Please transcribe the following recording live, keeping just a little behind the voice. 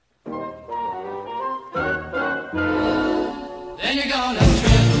and you're gonna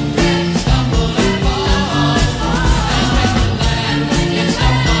trip and stumble and fall. And when you land, it's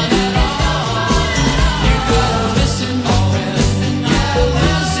not fun at all. You gotta listen, boys. Yeah,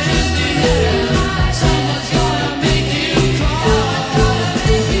 this is the end. Someone's gonna make you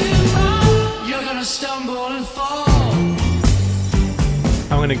crawl. You're gonna stumble and fall.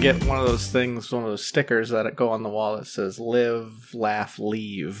 I'm gonna get one of those things, one of those stickers that go on the wall that says "Live, Laugh,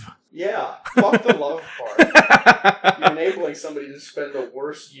 Leave." Yeah, fuck the love part. You're enabling somebody to spend the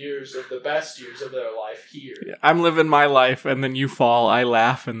worst years of the best years of their life here. Yeah, I'm living my life, and then you fall, I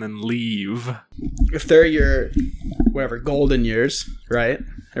laugh, and then leave. If they're your, whatever, golden years, right?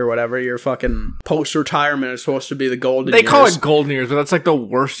 Or whatever, your fucking post-retirement is supposed to be the golden years. They call it golden years, but that's like the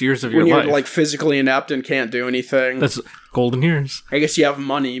worst years of your life. When you're like physically inept and can't do anything. That's golden years. I guess you have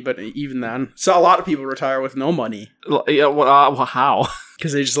money, but even then. So a lot of people retire with no money. Yeah, well, how?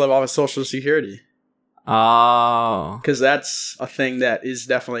 Because they just live off of Social Security. Oh. Because that's a thing that is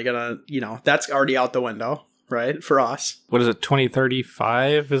definitely gonna, that's already out the window, right? For us. What is it,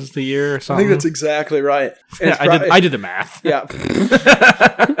 2035 is the year or something? I think that's exactly right. Yeah, I did the math. Yeah.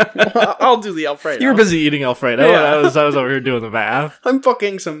 I'll do the Alfredo. You were busy eating Alfredo. Yeah. I was over here doing the math. I'm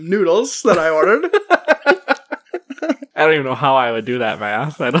fucking some noodles that I ordered. I don't even know how I would do that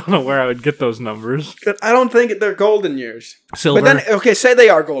math. I don't know where I would get those numbers. I don't think they're golden years. Silver. But then, okay, say they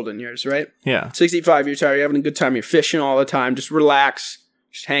are golden years, right? Yeah. 65, you're tired, you're having a good time, you're fishing all the time, just relax,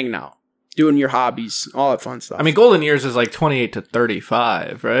 just hanging out, doing your hobbies, all that fun stuff. I mean, golden years is like 28 to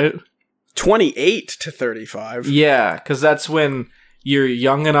 35, right? 28 to 35? Yeah, because that's when you're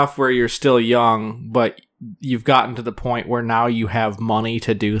young enough where you're still young, but you've gotten to the point where now you have money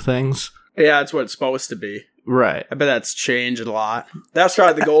to do things. Yeah, that's what it's supposed to be. Right. I bet that's changed a lot. That's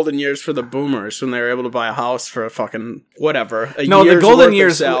probably the golden years for the boomers when they were able to buy a house for a fucking whatever. The golden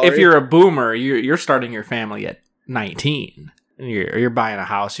years, if you're a boomer, you're starting your family at 19. You're buying a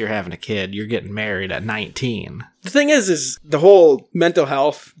house, you're having a kid, you're getting married at 19. The thing is the whole mental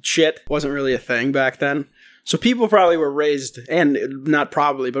health shit wasn't really a thing back then. So people probably were raised, and not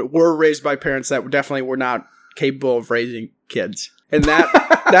probably, but were raised by parents that definitely were not capable of raising kids. And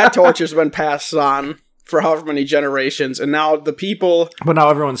that torture's been passed on for however many generations, and now the people... But now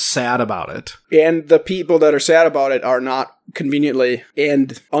everyone's sad about it. And the people that are sad about it are not conveniently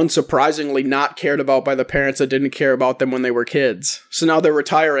and unsurprisingly not cared about by the parents that didn't care about them when they were kids. So now they're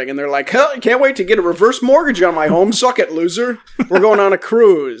retiring, and they're like, hell, I can't wait to get a reverse mortgage on my home. Suck it, loser. We're going on a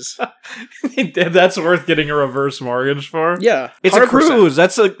cruise. That's worth getting a reverse mortgage for? Yeah. 100%. It's a cruise.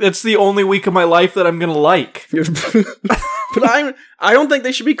 That's the only week of my life that I'm going to like. But I don't think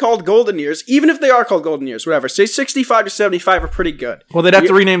they should be called golden years, even if they are called golden years, whatever. Say 65 to 75 are pretty good. Well, they'd have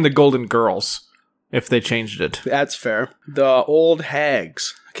to rename the Golden Girls if they changed it. That's fair. The old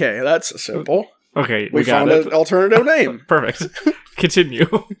hags. Okay, that's simple. Okay, we got found it. an alternative name. Perfect. Continue.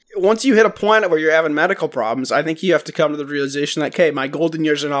 Once you hit a point where you're having medical problems, I think you have to come to the realization that, okay, my golden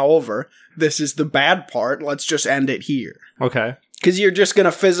years are now over. This is the bad part. Let's just end it here. Okay. Because you're just going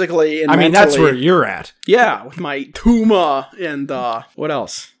to physically and mentally... that's where you're at. Yeah, with my tuma and what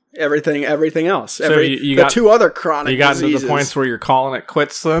else? Everything else. So you got two other chronic diseases. You got to the points where you're calling it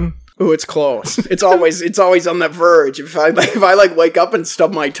quits then? Oh, it's close. It's always on the verge. If I wake up and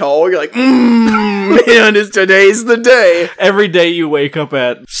stub my toe, you're like, man, today's the day. Every day you wake up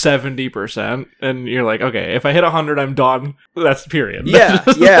at 70%, and you're like, okay, if I hit 100, I'm done. That's the period. Yeah.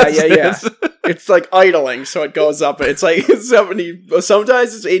 It's like idling, so it goes up. It's like 70.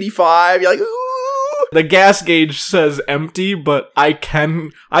 Sometimes it's 85. You're like, ooh. The gas gauge says empty, but I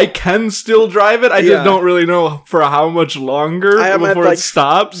can still drive it. I just don't really know for how much longer before it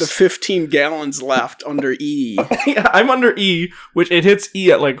stops. The 15 gallons left under E. Yeah, I'm under E, which it hits E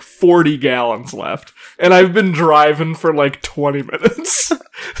at like 40 gallons left. And I've been driving for like 20 minutes.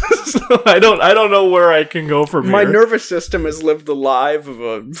 So I don't know where I can go from here. My nervous system has lived the life of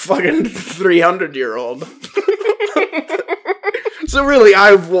a fucking 300-year-old. So really,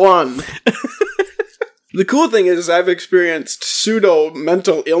 I've won. The cool thing is I've experienced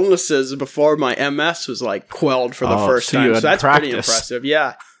pseudo-mental illnesses before my MS was, like, quelled for the first time. So that's pretty impressive.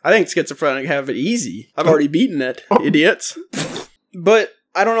 Yeah. I think schizophrenic have it easy. I've already beaten it, idiots. But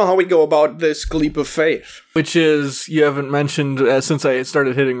I don't know how we go about this Gleep of Faith. Which is, you haven't mentioned since I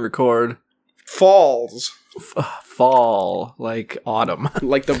started hitting record. Falls. Fall, like autumn.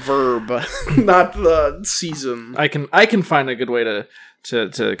 Like the verb, not the season. I can find a good way to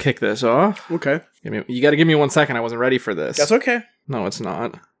kick this off. Okay. You gotta give me 1 second. I wasn't ready for this. That's okay. No, it's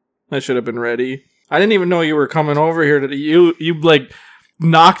not. I should have been ready. I didn't even know you were coming over here today. You like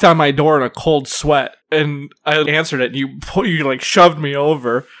knocked on my door in a cold sweat, and I answered it, and you like shoved me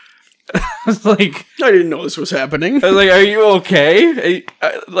over. I was like, I didn't know this was happening. I was like, are you okay?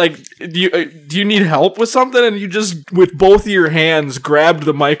 Do you need help with something? And you just, with both of your hands, grabbed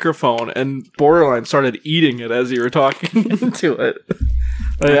the microphone and borderline started eating it as you were talking into it.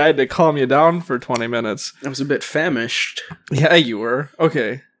 Like, I had to calm you down for 20 minutes. I was a bit famished. Yeah, you were.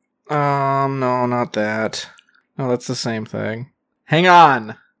 Okay. No, not that. No, that's the same thing. Hang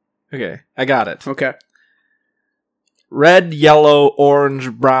on. Okay, I got it. Okay. Red, yellow,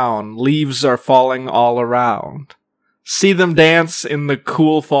 orange, brown, leaves are falling all around. See them dance in the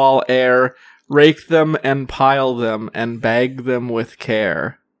cool fall air, rake them and pile them and bag them with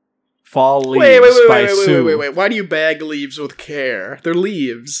care. Fall Leaves by Sue. Wait. Why do you bag leaves with care? They're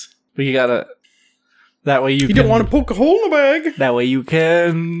leaves. But you gotta... That way you don't want to poke a hole in the bag. That way you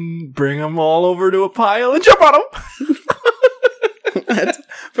can bring them all over to a pile and jump on them.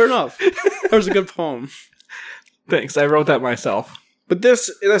 Fair enough. That was a good poem. Thanks, I wrote that myself. But this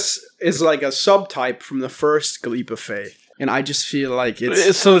is like a subtype from the first Gleep of Faith, and I just feel like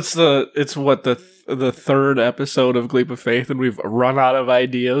it's... So it's what, the third episode of Gleep of Faith, and we've run out of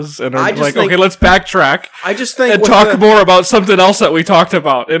ideas, and are like, okay, let's backtrack. I just think... And talk more about something else that we talked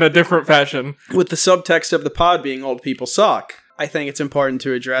about in a different fashion. With the subtext of the pod being old people suck, I think it's important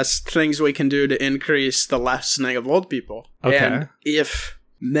to address things we can do to increase the lessening of old people. Okay. And if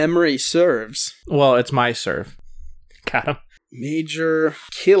memory serves... Well, it's my serve. Got him. Major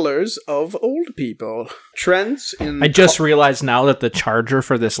killers of old people. Trends in... I just realized now that the charger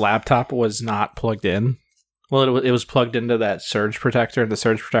for this laptop was not plugged in. Well, it was plugged into that surge protector, and the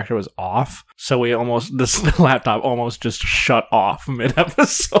surge protector was off. So this laptop almost just shut off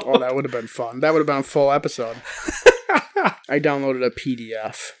mid-episode. Oh, that would have been fun. That would have been a full episode. I downloaded a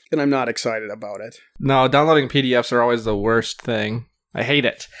PDF, and I'm not excited about it. No, downloading PDFs are always the worst thing. I hate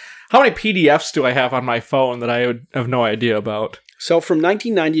it. How many PDFs do I have on my phone that I would have no idea about? So from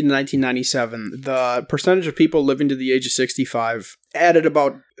 1990 to 1997, the percentage of people living to the age of 65 added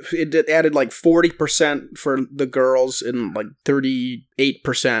like 40% for the girls and like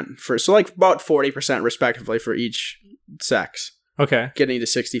 38% so like about 40% respectively for each sex. Okay. Getting to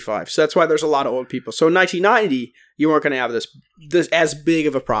 65. So that's why there's a lot of old people. So in 1990, you weren't going to have this as big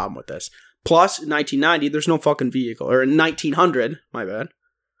of a problem with this. Plus, in 1990, there's no fucking vehicle. Or in 1900, my bad.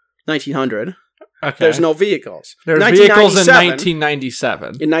 1900. Okay. There's no vehicles. There's vehicles in 1997.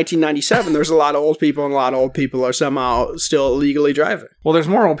 In 1997, there's a lot of old people, and a lot of old people are somehow still illegally driving. Well, there's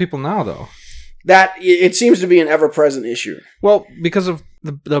more old people now, though. That it seems to be an ever-present issue. Well, because of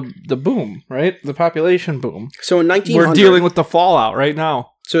the boom, right? The population boom. So in 1900, we're dealing with the fallout right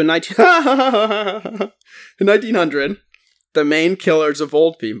now. So in 1900, the main killers of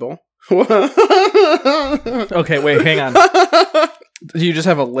old people. Okay, wait, hang on. Do you just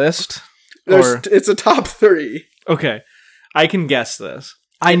have a list? It's a top 3. Okay, I can guess this.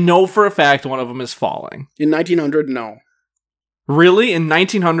 I know for a fact one of them is falling. In 1900, no. Really? In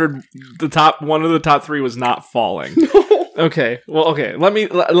 1900, one of the top 3 was not falling. No. Okay. Well, okay. Let me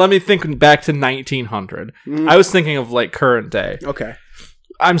think back to 1900. Mm-hmm. I was thinking of like current day. Okay.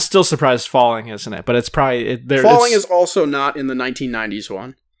 I'm still surprised falling isn't it, but it's probably falling is also not in the 1990s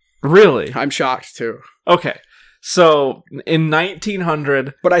one. Really? I'm shocked too. Okay. So, in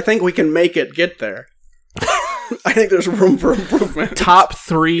 1900... But I think we can make it get there. I think there's room for improvement. Top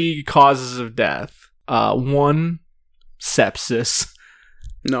 3 causes of death. 1, sepsis.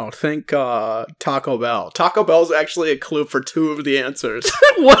 No, think Taco Bell. Taco Bell's actually a clue for 2 of the answers.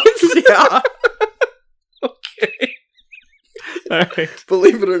 What? Yeah. Okay. Alright.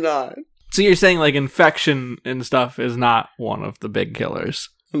 Believe it or not. So you're saying, like, infection and stuff is not one of the big killers?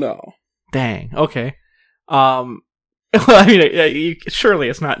 No. Dang. Okay. I mean, surely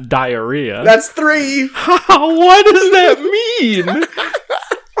it's not diarrhea. That's 3. What does that mean?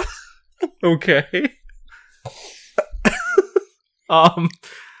 Okay. I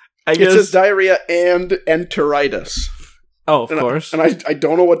guess it says diarrhea and enteritis. Oh, of course. And I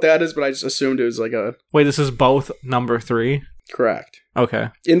don't know what that is, but I just assumed it was like a... Wait, this is both number 3? Correct. Okay.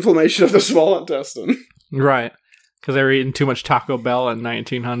 Inflammation of the small intestine. Right. Because they were eating too much Taco Bell in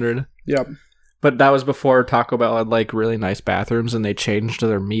 1900. Yep. But that was before Taco Bell had, like, really nice bathrooms, and they changed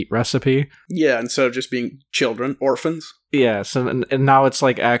their meat recipe. Yeah, instead of just being children, orphans. Yeah, so, and now it's,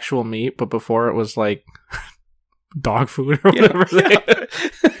 like, actual meat, but before it was, like, dog food or whatever.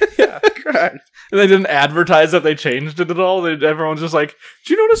 Yeah, correct. And they didn't advertise that they changed it at all. Everyone's just like,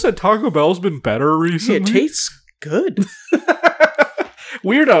 did you notice that Taco Bell's been better recently? Yeah, it tastes good.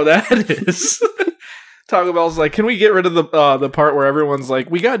 Weird how that is. Taco Bell's like, can we get rid of the part where everyone's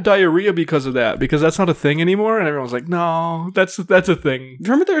like, we got diarrhea because of that, because that's not a thing anymore? And everyone's like, no, that's a thing.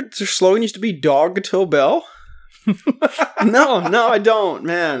 Remember their slogan used to be Dog Till Bell? No, I don't.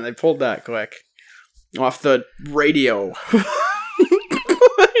 Man, they pulled that quick. Off the radio.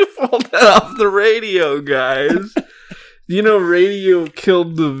 You pulled that off the radio, guys. You know, radio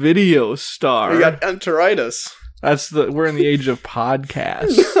killed the video star. We got enteritis. We're in the age of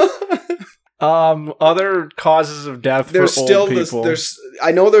podcasts. Other causes of death there's for still old people.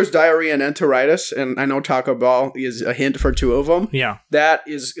 I know there's diarrhea and enteritis, and I know Taco Bell is a hint for 2 of them. Yeah. That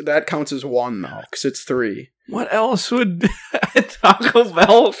counts as 1 though, because it's 3. What else would Taco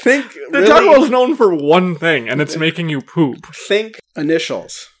Bell think? Taco Bell's known for one thing, and it's making you poop. Think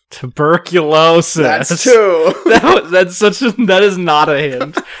initials. Tuberculosis. That's 2. That is not a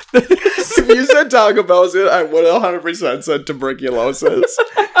hint. If you said Taco Bell, I would have 100% said tuberculosis.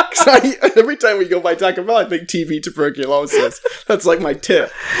 Because every time we go by Taco Bell, I think TB tuberculosis. That's like my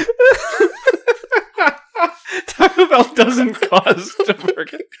tip. Taco Bell doesn't cause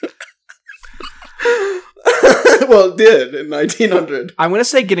tuberculosis. Well, it did in 1900. I'm going to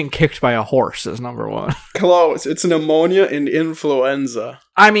say getting kicked by a horse is number 1. Close. It's pneumonia and influenza.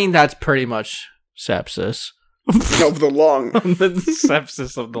 I mean, that's pretty much sepsis. Of the lung. The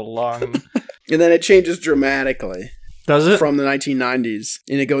sepsis of the lung. And then it changes dramatically. Does it? From the 1990s.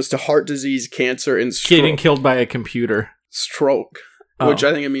 And it goes to heart disease, cancer, and stroke. Getting killed by a computer. Stroke. Oh. Which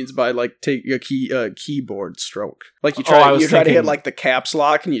I think it means by, like, take a keyboard stroke. Like, you try to hit, like, the caps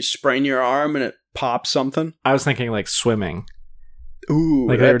lock and you sprain your arm and it pops something. I was thinking, like, swimming. Ooh,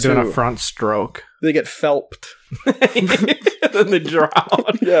 like they were doing a front stroke. They get phelped. Then they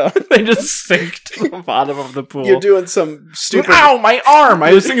drown. Yeah. They just sink to the bottom of the pool. You're doing some stupid... Ow, my arm!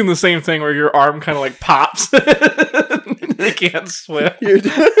 I was thinking the same thing where your arm kind of like pops. They can't swim. You're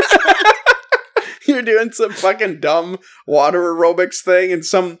doing some fucking dumb water aerobics thing and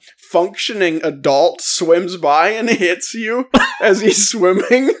some functioning adult swims by and hits you as he's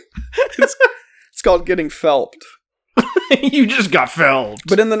swimming. It's called getting phelped. You just got phelped.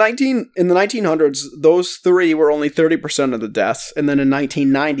 But in the 1900s, those 3 were only 30% of the deaths, and then in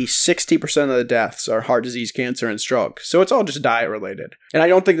 1990, 60% of the deaths are heart disease, cancer, and stroke. So it's all just diet related, and I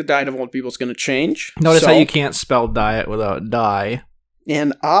don't think the diet of old people is going to change. Notice how you can't spell diet without die.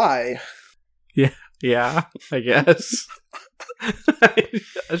 And yeah, I guess.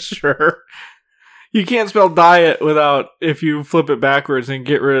 Sure. You can't spell diet without, if you flip it backwards and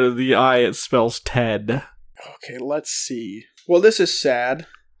get rid of the I, it spells Ted. Okay, let's see. Well, this is sad,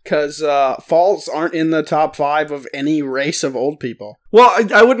 because falls aren't in the top 5 of any race of old people. Well,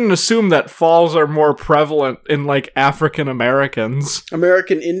 I wouldn't assume that falls are more prevalent in, like, African Americans.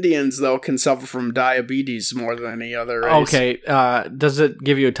 American Indians, though, can suffer from diabetes more than any other race. Okay, does it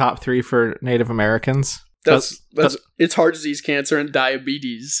give you a top 3 for Native Americans? It's heart disease, cancer, and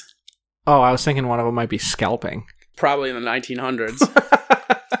diabetes. Oh, I was thinking one of them might be scalping. Probably in the 1900s.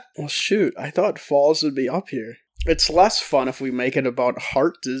 Well, shoot, I thought falls would be up here. It's less fun if we make it about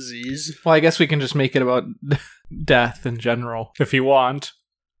heart disease. Well, I guess we can just make it about death in general, if you want.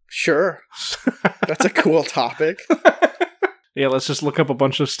 Sure. That's a cool topic. Yeah, let's just look up a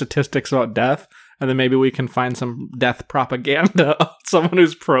bunch of statistics about death, and then maybe we can find some death propaganda. Someone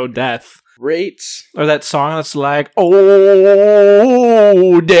who's pro-death. Rates. Or that song that's like,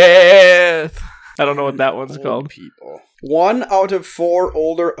 oh, death. I don't know what that one's called. People. 1 out of 4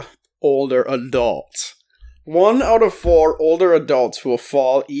 older adults. 1 out of 4 older adults will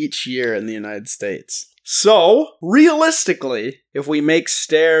fall each year in the United States. So, realistically, if we make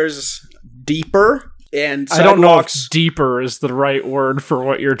stairs deeper and sidewalks... I don't know if deeper is the right word for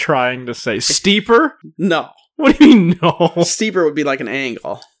what you're trying to say. Steeper? No. What do you mean no? Steeper would be like an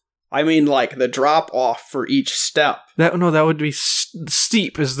angle. I mean, like, the drop-off for each step. That would be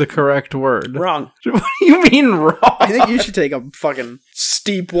steep is the correct word. Wrong. What do you mean wrong? I think you should take a fucking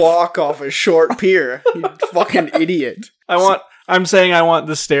steep walk off a short pier. You fucking idiot. I'm saying I want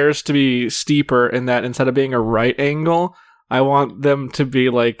the stairs to be steeper in that instead of being a right angle, I want them to be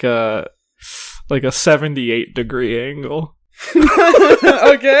like a 78-degree angle.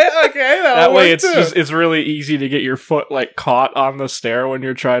 Okay, that way it's really easy to get your foot like caught on the stair when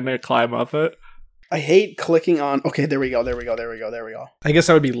you're trying to climb up it. I hate clicking on... Okay, there we go. I guess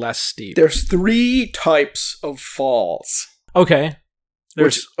that would be less steep. There's 3 types of falls. Okay.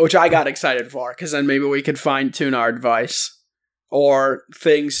 Which I got excited for, because then maybe we could fine-tune our advice. Or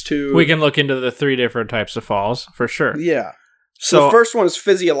things to... We can look into the 3 different types of falls, for sure. Yeah. So the first one is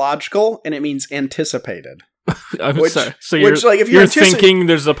physiological, and it means anticipated. Sorry. So you're thinking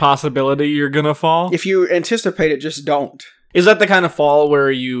there's a possibility you're gonna fall? If you anticipate it, just don't. Is that the kind of fall where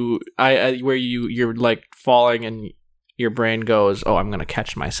you're like falling and your brain goes, "Oh, I'm gonna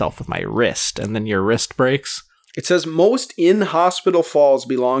catch myself with my wrist," and then your wrist breaks? It says most in-hospital falls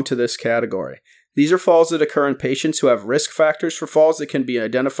belong to this category. These are falls that occur in patients who have risk factors for falls that can be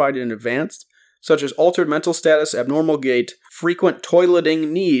identified in advance, such as altered mental status, abnormal gait, frequent toileting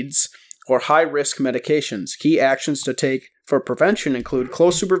needs, or high-risk medications. Key actions to take for prevention include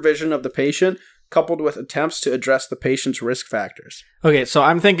close supervision of the patient, coupled with attempts to address the patient's risk factors. Okay, so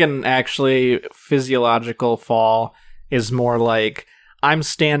I'm thinking actually physiological fall is more like I'm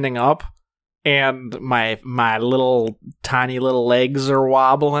standing up and my little tiny little legs are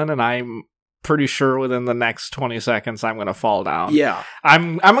wobbling and I'm pretty sure within the next 20 seconds I'm going to fall down. Yeah.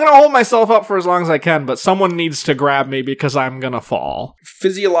 I'm going to hold myself up for as long as I can, but someone needs to grab me because I'm going to fall.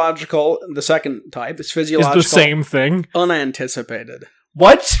 Physiological, the second type, is physiological. Is the same thing. Unanticipated.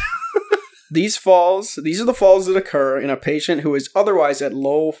 What? These are the falls that occur in a patient who is otherwise at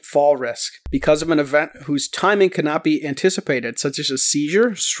low fall risk because of an event whose timing cannot be anticipated, such as a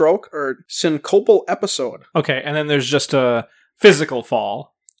seizure, stroke, or syncopal episode. Okay, and then there's just a physical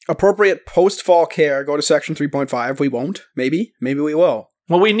fall. Appropriate post-fall care. Go to section 3.5. We won't. Maybe we will.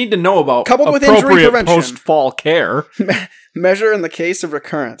 Well, we need to know about coupled with injury prevention. Post-fall care. Measure in the case of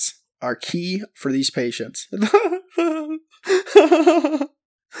recurrence are key for these patients.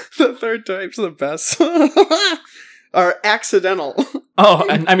 The third type's the best. Are accidental. Oh,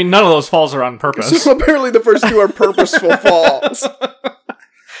 and I mean, none of those falls are on purpose. So apparently the first two are purposeful falls.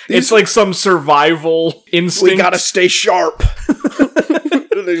 It's like some survival instinct. We gotta stay sharp.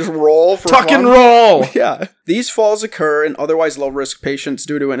 They just roll for Tuck fun. and roll! Yeah. These falls occur in otherwise low-risk patients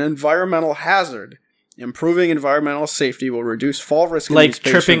due to an environmental hazard. Improving environmental safety will reduce fall risk in these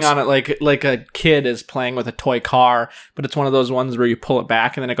patients. Tripping on it like a kid is playing with a toy car, but it's one of those ones where you pull it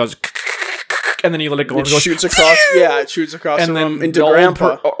back and then it goes and then you let it go and it goes shoots across. Yeah, it shoots across and the then room into the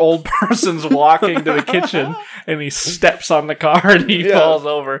Grandpa. Old person's walking to the kitchen and he steps on the car and he falls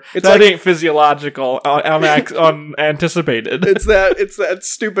over. That ain't physiological, unanticipated. It's that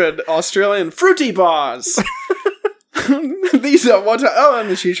stupid Australian fruity paws. These are what? Oh, and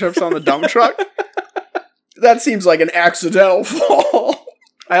then she trips on the dump truck. That seems like an accidental fall.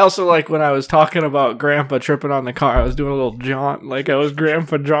 I also like when I was talking about Grandpa tripping on the car, I was doing a little jaunt, like I was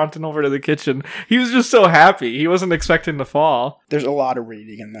Grandpa jaunting over to the kitchen. He was just so happy. He wasn't expecting to fall. There's a lot of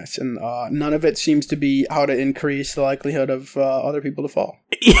reading in this, and none of it seems to be how to increase the likelihood of other people to fall.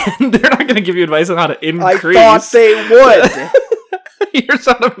 They're not going to give you advice on how to increase. I thought they would. Here's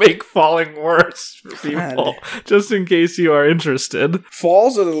how to make falling worse for people, just in case you are interested.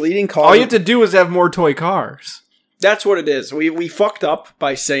 Falls are the leading cause. All you have to do is have more toy cars. That's what it is. We fucked up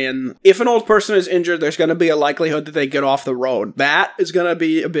by saying if an old person is injured, there's going to be a likelihood that they get off the road. That is going to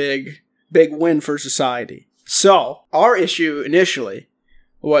be a big win for society. So, our issue initially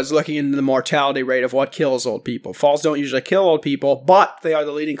was looking into the mortality rate of what kills old people. Falls don't usually kill old people, but they are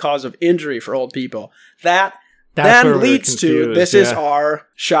the leading cause of injury for old people. That then leads to, this is our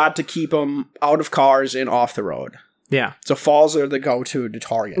shot to keep them out of cars and off the road. Yeah. So falls are the go-to to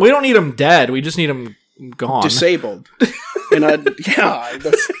target. We don't need them dead. We just need them gone. Disabled.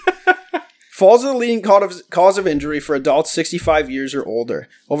 Falls are the leading cause of injury for adults 65 years or older.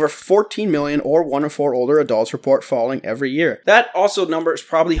 Over 14 million or 1 in 4 older adults report falling every year. That also number is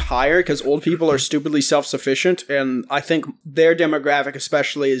probably higher because old people are stupidly self-sufficient, and I think their demographic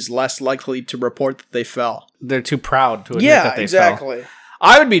especially is less likely to report that they fell. They're too proud to admit that they fell. Yeah, exactly.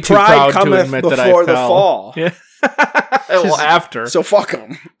 I would be too proud to admit that I fell. Pride cometh before the fall. Yeah. Well, after. So fuck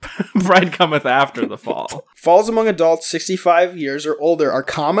them. Pride cometh after the fall. Falls among adults 65 years or older are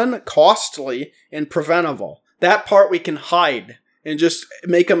common, costly, and preventable. That part we can hide and just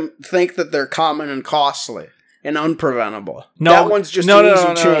make them think that they're common and costly and unpreventable. No, that one's just an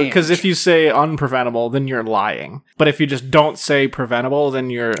easy change. Because if you say unpreventable, then you're lying. But if you just don't say preventable, then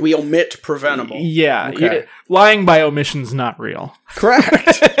you're... We omit preventable. Yeah. Okay. Lying by omission's not real.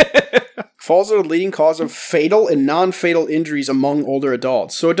 Correct. Falls are the leading cause of fatal and non-fatal injuries among older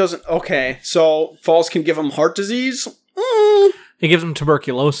adults. So it doesn't... Okay, so falls can give them heart disease? It gives them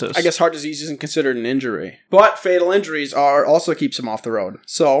tuberculosis. I guess heart disease isn't considered an injury. But fatal injuries also keeps them off the road.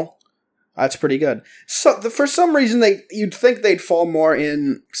 So that's pretty good. So for some reason, you'd think they'd fall more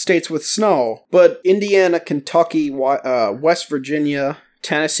in states with snow. But Indiana, Kentucky, West Virginia,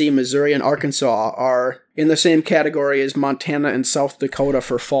 Tennessee, Missouri, and Arkansas are in the same category as Montana and South Dakota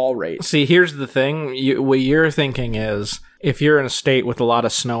for fall rate. See, here's the thing. What you're thinking is, if you're in a state with a lot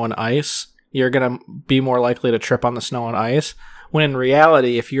of snow and ice, you're going to be more likely to trip on the snow and ice. When in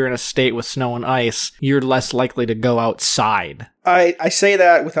reality, if you're in a state with snow and ice, you're less likely to go outside. I say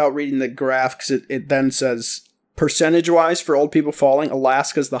that without reading the graph, because it then says... Percentage-wise, for old people falling,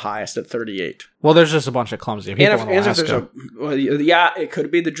 Alaska's the highest at 38. Well, there's just a bunch of clumsy people in Alaska. It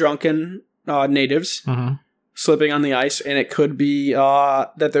could be the drunken natives. Mm-hmm. slipping on the ice, and it could be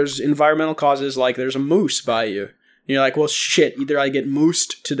that there's environmental causes, like there's a moose by you. And you're like, well, shit, either I get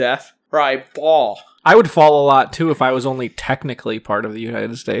moosed to death or I fall. I would fall a lot, too, if I was only technically part of the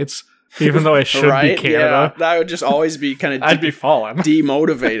United States. Even though I should be Canada. Yeah, that would just always be kind of... I'd be falling.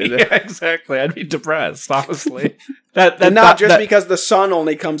 Demotivated. Yeah, exactly. I'd be depressed, honestly. Because the sun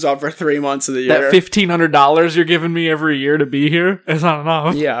only comes up for 3 months of the year. That $1,500 you're giving me every year to be here is not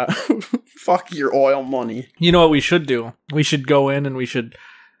enough. Yeah. Fuck your oil money. You know what we should do? We should go in and we should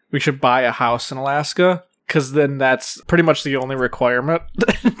buy a house in Alaska. Because then that's pretty much the only requirement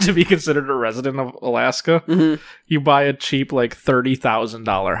to be considered a resident of Alaska. Mm-hmm. You buy a cheap, like,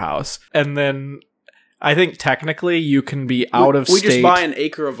 $30,000 house. And then I think technically you can be out of state. We just buy an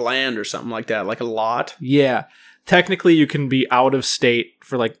acre of land or something like that, like a lot. Yeah. Technically you can be out of state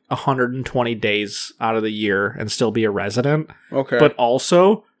for like 120 days out of the year and still be a resident. Okay. But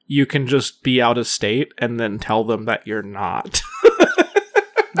also you can just be out of state and then tell them that you're not.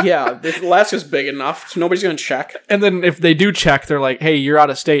 Yeah, if Alaska's big enough, so nobody's going to check. And then if they do check, they're like, hey, you're out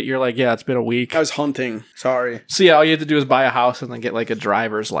of state. You're like, yeah, it's been a week. I was hunting. Sorry. So yeah, all you have to do is buy a house and then get like a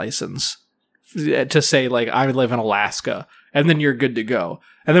driver's license to say like, I live in Alaska. And then you're good to go.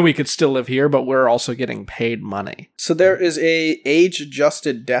 And then we could still live here, but we're also getting paid money. So there is a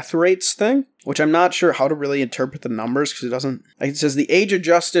age-adjusted death rates thing, which I'm not sure how to really interpret the numbers because it doesn't... It says the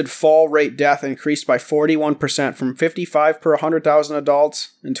age-adjusted fall rate death increased by 41% from 55 per 100,000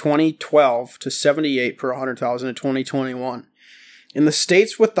 adults in 2012 to 78 per 100,000 in 2021. In the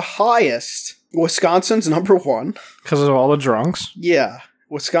states with the highest, Wisconsin's number one. Because of all the drunks? Yeah.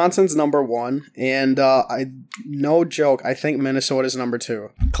 Wisconsin's number one, and no joke, I think Minnesota's number two.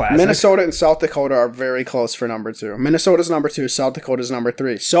 Classic. Minnesota and South Dakota are very close for number two. Minnesota's number two, South Dakota's number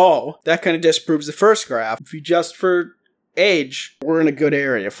three. So, that kind of disproves the first graph. If you just for age, we're in a good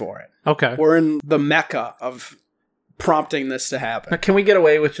area for it. Okay. We're in the mecca of prompting this to happen. Can we get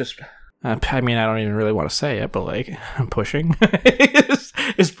away with just... I mean, I don't even really want to say it, but like, pushing?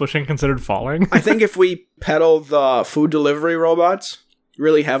 Is pushing considered falling? I think if we peddle the food delivery robots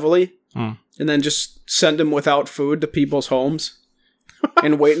really heavily, and then just send them without food to people's homes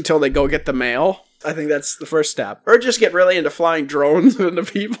and wait until they go get the mail, I think that's the first step. Or just get really into flying drones into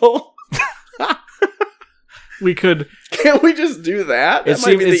people. We could... Can't we just do that? It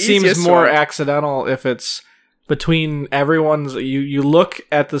seems more accidental if it's between everyone's... You look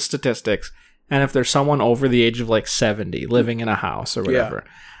at the statistics, and if there's someone over the age of like 70 living in a house or whatever,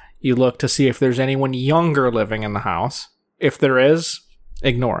 you look to see if there's anyone younger living in the house. If there is...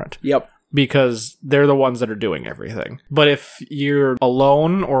 Ignore it. Yep. Because they're the ones that are doing everything. But if you're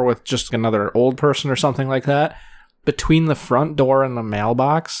alone or with just another old person or something like that, between the front door and the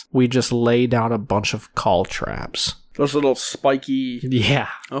mailbox, we just lay down a bunch of call traps. Those little spiky... Yeah.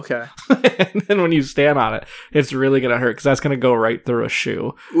 Okay. And then when you stand on it, it's really going to hurt because that's going to go right through a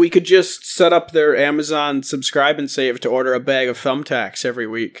shoe. We could just set up their Amazon subscribe and save to order a bag of thumbtacks every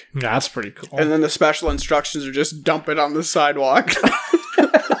week. Yeah, that's pretty cool. And then the special instructions are just dump it on the sidewalk.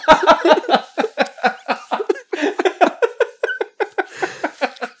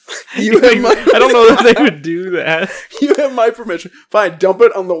 I don't know that they would do that. You have my permission. Fine, dump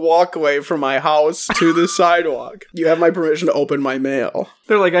it on the walkway from my house to the sidewalk. You have my permission to open my mail.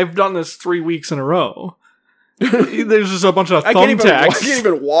 They're like, I've done this 3 weeks in a row. There's just a bunch of thumbtacks. I can't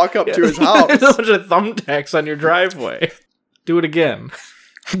even walk up to his house. There's a bunch of thumbtacks on your driveway. Do it again.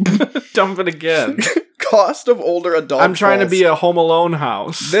 Dump it again. Cost of older adult I'm trying to be a Home Alone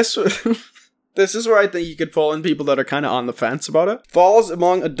house. This is where I think you could pull in people that are kind of on the fence about it. Falls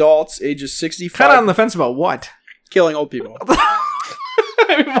among adults ages 65. Kind of on the fence about what? Killing old people.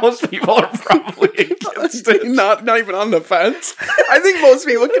 I mean, most people are probably against it. Not even on the fence. I think most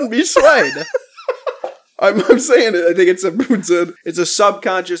people can be swayed. I'm saying it. I think it's a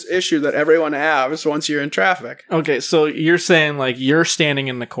subconscious issue that everyone has once you're in traffic. Okay, so you're saying like you're standing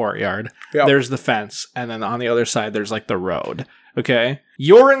in the courtyard. Yep. There's the fence, and then on the other side there's like the road. Okay,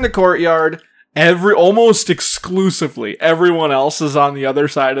 you're in the courtyard. Almost exclusively, everyone else is on the other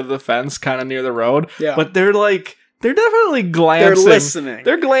side of the fence, kind of near the road. Yeah, but they're definitely glancing. They're listening.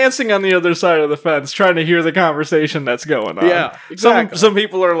 They're glancing on the other side of the fence, trying to hear the conversation that's going on. Yeah, exactly. Some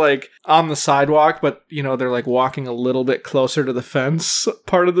people are like on the sidewalk, but they're like walking a little bit closer to the fence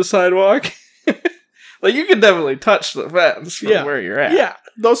part of the sidewalk. Like you can definitely touch the fence from where you're at. Yeah,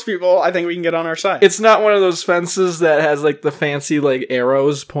 those people, I think we can get on our side. It's not one of those fences that has like the fancy like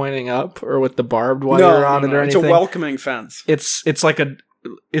arrows pointing up or with the barbed wire on it or anything. It's a welcoming fence. It's like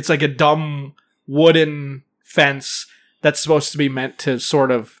a dumb wooden fence that's supposed to be meant to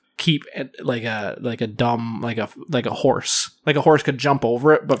sort of keep it like a horse. Like a horse could jump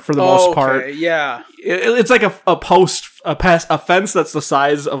over it, but for the most part, yeah, it's like a fence that's the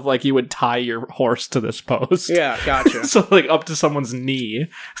size of like you would tie your horse to this post. Yeah, gotcha. So like up to someone's knee.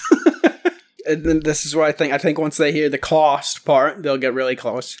 And then this is what I think once they hear the cost part, they'll get really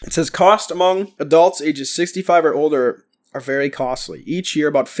close. It says cost among adults ages 65 or older are very costly. Each year,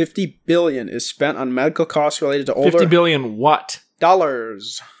 about $50 billion is spent on medical costs related to older... $50 billion what?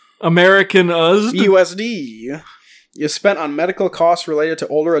 Dollars. American USD. Is spent on medical costs related to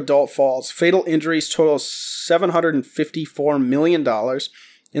older adult falls. Fatal injuries total $754 million,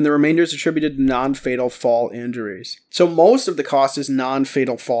 and the remainder is attributed to non-fatal fall injuries. So most of the cost is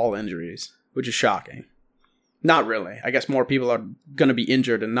non-fatal fall injuries, which is shocking. Not really. I guess more people are going to be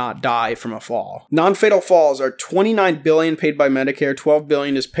injured and not die from a fall. Non-fatal falls are $29 billion paid by Medicare, $12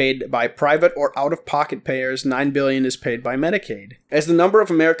 billion is paid by private or out-of-pocket payers, $9 billion is paid by Medicaid. As the number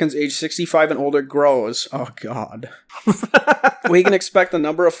of Americans aged 65 and older grows, oh god, we can expect the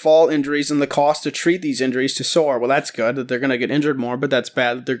number of fall injuries and the cost to treat these injuries to soar. Well, that's good that they're going to get injured more, but that's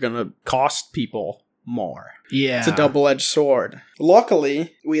bad that they're going to cost people more. Yeah. It's a double-edged sword.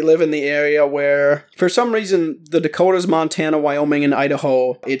 Luckily, we live in the area where, for some reason, the Dakotas, Montana, Wyoming, and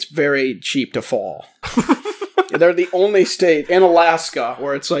Idaho, it's very cheap to fall. They're the only state, and Alaska,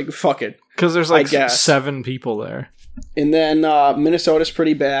 where it's like, fuck it. Because there's like 7 people there. And then Minnesota's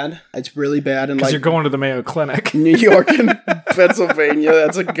pretty bad. It's really bad. Because like, you're going to the Mayo Clinic. New York and Pennsylvania.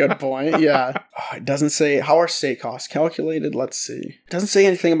 That's a good point. Yeah. Oh, it doesn't say how are state costs calculated. Let's see. It doesn't say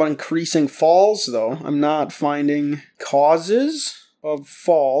anything about increasing falls, though. I'm not finding causes of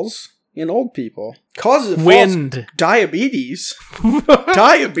falls in old people. Causes of wind. Falls. Diabetes.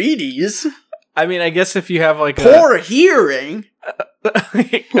 Diabetes. I mean, I guess if you have like poor hearing.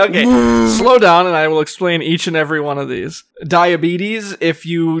 Okay, slow down and I will explain each and every one of these. Diabetes, if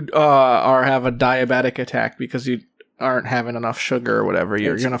you have a diabetic attack because you aren't having enough sugar or whatever,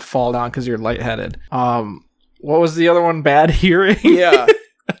 you're going to fall down because you're lightheaded. What was the other one? Bad hearing? Yeah.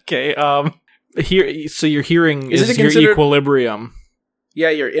 Okay, so your hearing is your equilibrium. Yeah,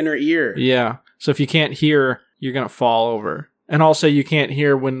 your inner ear. Yeah, so if you can't hear, you're going to fall over. And also you can't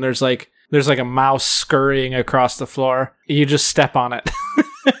hear when there's like a mouse scurrying across the floor. You just step on it.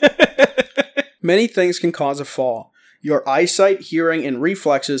 Many things can cause a fall. Your eyesight, hearing, and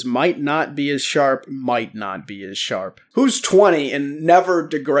reflexes might not be as sharp. Who's 20 and never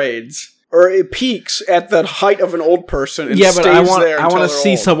degrades? Or it peaks at the height of an old person and stays there until they're old. I want to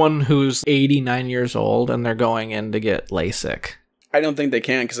see someone who's 89 years old and they're going in to get LASIK. I don't think they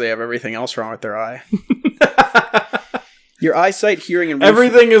can because they have everything else wrong with their eye. Your eyesight, hearing, and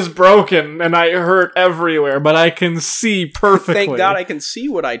everything is broken, and I hurt everywhere, but I can see perfectly. Thank God I can see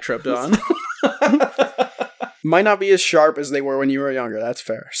what I tripped on. Might not be as sharp as they were when you were younger. That's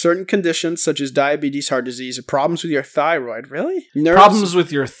fair. Certain conditions, such as diabetes, heart disease, or problems with your thyroid. Really? Nerves? Problems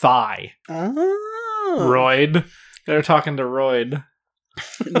with your thigh. Oh. Royd. They're talking to Royd.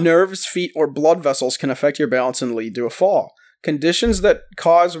 Nerves, feet, or blood vessels can affect your balance and lead to a fall. Conditions that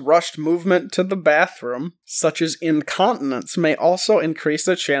cause rushed movement to the bathroom, such as incontinence, may also increase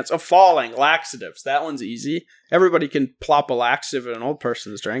the chance of falling. Laxatives. That one's easy. Everybody can plop a laxative in an old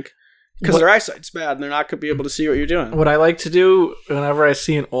person's drink. Because their eyesight's bad and they're not going to be able to see what you're doing. What I like to do whenever I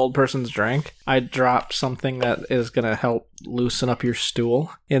see an old person's drink, I drop something that is going to help loosen up your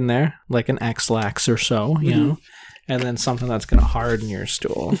stool in there, like an X-Lax or so, you know. And then something that's going to harden your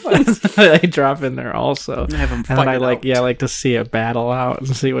stool. I drop in there also. Have them and then I like to see it battle out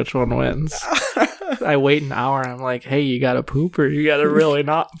and see which one wins. I wait an hour and I'm like, hey, you got to poop or you got to really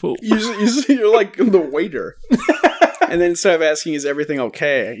not poop? You're like the waiter. And then instead of asking, is everything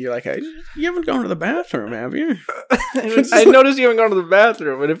okay? You're like, hey, you haven't gone to the bathroom, have you? I noticed you haven't gone to the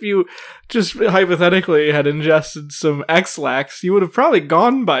bathroom, but if you just hypothetically had ingested some X-Lax, you would have probably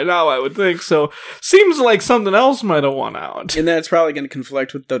gone by now, I would think. So, seems like something else might have won out. And then it's probably going to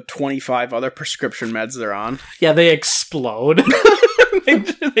conflict with the 25 other prescription meds they're on. Yeah, they explode.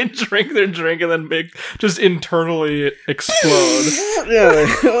 They drink their drink and then just internally explode. Yeah.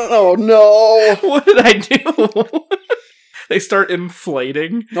 Oh, no. What did I do? They start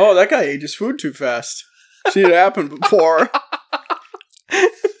inflating. Oh, that guy ate his food too fast. Seen it happen before.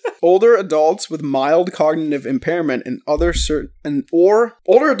 Older adults with mild cognitive impairment or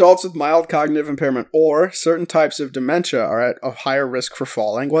certain types of dementia are at a higher risk for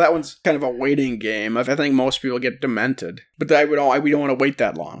falling. Well, that one's kind of a waiting game. I think most people get demented, but we don't want to wait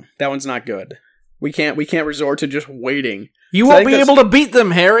that long. That one's not good. We can't resort to just waiting. You won't be able to beat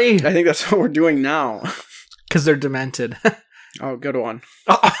them, Harry. I think that's what we're doing now. Because they're demented. Oh, good one.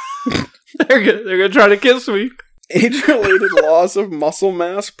 They're gonna try to kiss me. Age-related loss of muscle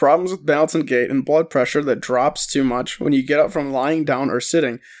mass, problems with balance and gait, and blood pressure that drops too much when you get up from lying down or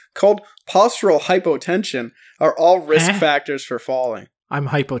sitting, called postural hypotension, are all risk factors for falling. I'm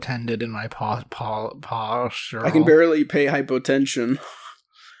hypotended in my posture. I can barely pay hypotension.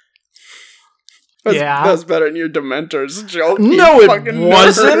 That's better than your Dementor's joke. No, it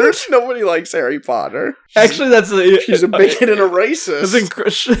wasn't. Nerd. Nobody likes Harry Potter. Actually, she's a bigot and a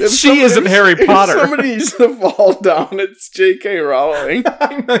racist. She isn't Harry Potter. If somebody needs to fall down, it's J.K. Rowling.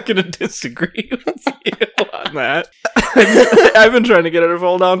 I'm not going to disagree with you on that. I've been trying to get her to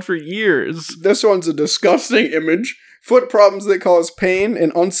fall down for years. This one's a disgusting image. Foot problems that cause pain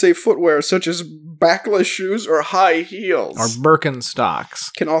and unsafe footwear, such as backless shoes or high heels. Or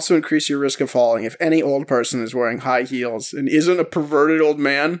Birkenstocks. Can also increase your risk of falling. If any old person is wearing high heels and isn't a perverted old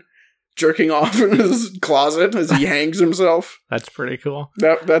man jerking off in his closet as he hangs himself. That's pretty cool.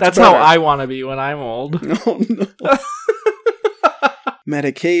 That's how I want to be when I'm old. Oh, no.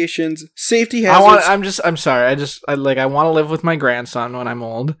 Medications, safety hazards. I'm sorry. I want to live with my grandson when I'm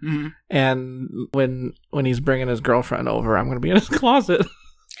old. Mm-hmm. And when he's bringing his girlfriend over, I'm going to be in his closet.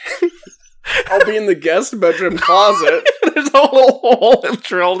 I'll be in the guest bedroom closet. There's a little hole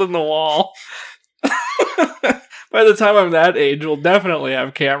drilled in the wall. By the time I'm that age, we'll definitely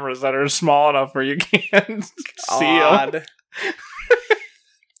have cameras that are small enough where you can't see them.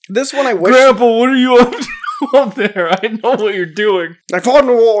 This one I wish... Grandpa, what are you up to up there? I know what you're doing. I fought in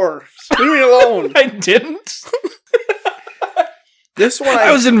the war. Leave me alone. I didn't. This one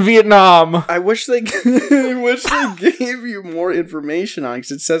I was in Vietnam. I wish they gave you more information on,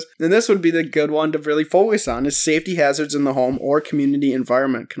 because it says, and this would be the good one to really focus on, is safety hazards in the home or community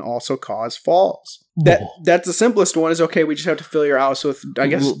environment can also cause falls. That's the simplest one. Is okay, we just have to fill your house with, I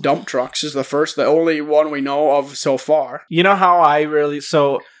guess, dump trucks is the only one we know of so far. You know how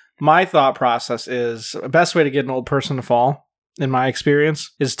my thought process is the best way to get an old person to fall, in my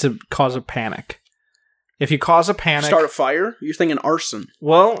experience, is to cause a panic. If you cause a panic... Start a fire? You're thinking arson.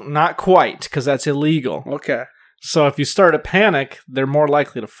 Well, not quite, because that's illegal. Okay. So if you start a panic, they're more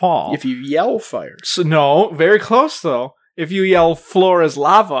likely to fall. If you yell fire. So, no, very close, though. If you yell floor is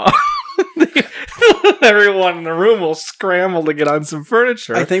lava, everyone in the room will scramble to get on some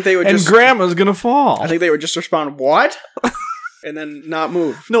furniture. I think they would and grandma's going to fall. I think they would just respond, what? And then not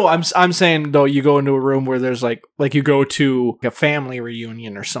move. No, I'm saying, though, you go into a room where there's like you go to a family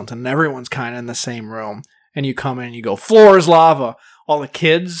reunion or something, and everyone's kind of in the same room, and you come in and you go, floor is lava. All the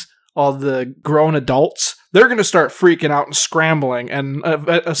kids, all the grown adults, they're going to start freaking out and scrambling, and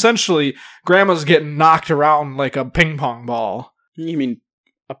essentially, grandma's getting knocked around like a ping pong ball. You mean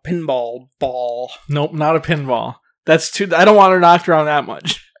a pinball ball? Nope, not a pinball. That's too... I don't want her knocked around that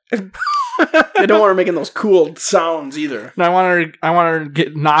much. I don't want her making those cool sounds either. No, I want her to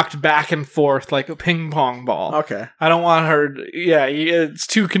get knocked back and forth like a ping pong ball. Okay. I don't want her... it's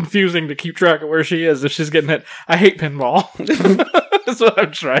too confusing to keep track of where she is if she's getting hit. I hate pinball. That's what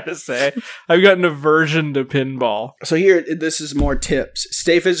I'm trying to say. I've got an aversion to pinball. So here, this is more tips.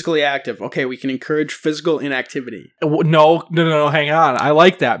 Stay physically active. Okay, we can encourage physical inactivity. No, hang on. I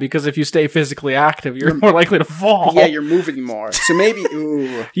like that, because if you stay physically active, you're more likely to fall. Yeah, you're moving more. So maybe...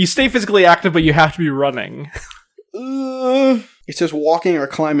 Ooh. You stay physically active, but you have to be running. It says walking or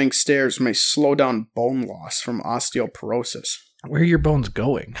climbing stairs may slow down bone loss from osteoporosis. Where are your bones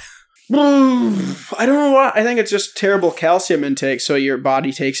going? I don't know why. I think it's just terrible calcium intake, so your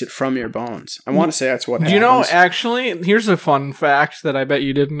body takes it from your bones. I want to say that's what happens. Do you know, actually, here's a fun fact that I bet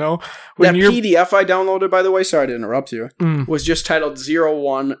you didn't know. That PDF I downloaded, by the way, sorry to interrupt you, was just titled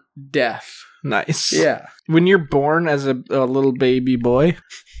 01 Death. Nice. Yeah. When you're born as a little baby boy,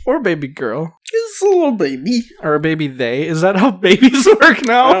 or baby girl. It's a little baby. Or a baby they. Is that how babies work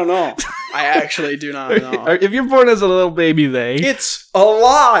now? I don't know. I actually do not know. If you're born as a little baby they. It's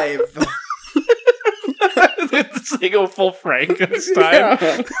alive! They go full Frankenstein. Yeah.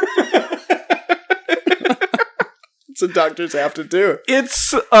 That's what doctors have to do.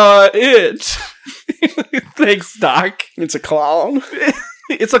 It's it. Thanks, Doc. It's a clown.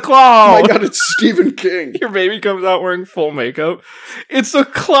 It's a clown. Oh my god, it's Stephen King. Your baby comes out wearing full makeup. It's a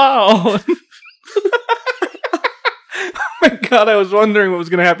clown. Oh my god, I was wondering what was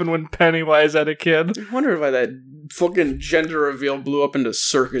going to happen when Pennywise had a kid. I wonder why that fucking gender reveal blew up into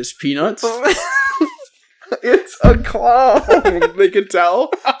circus peanuts. It's a clown. They could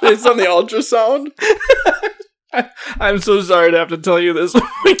tell. It's on the ultrasound. I'm so sorry to have to tell you this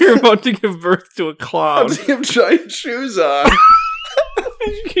when you're about to give birth to a clown. Does he have giant shoes on?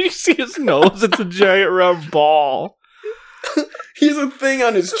 You see his nose? It's a giant round ball. He has a thing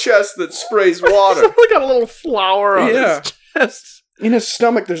on his chest that sprays water. Look at a little flower on his chest. In his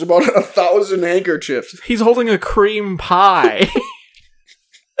stomach, there's about 1,000 handkerchiefs. He's holding a cream pie.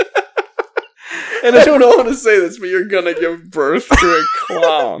 And I don't know how to say this, but you're gonna give birth to a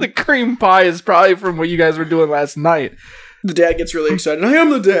clown. The cream pie is probably from what you guys were doing last night. The dad gets really excited. I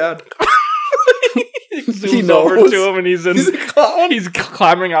am the dad. He knows. Over to him and he's a clown. He's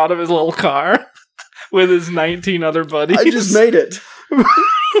climbing out of his little car with his 19 other buddies. I just made it.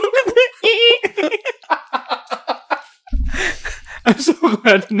 I'm so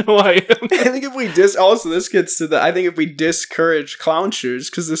glad to know I am. I think if we this gets to I think if we discourage clown shoes,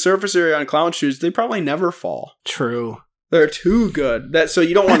 because the surface area on clown shoes, they probably never fall. True. They're too good. So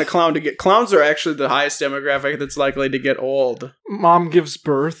you don't want a clown to get... Clowns are actually the highest demographic that's likely to get old. Mom gives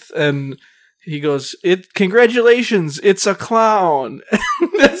birth and he goes, congratulations, it's a clown.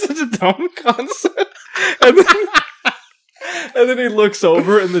 That's such a dumb concept. And then he looks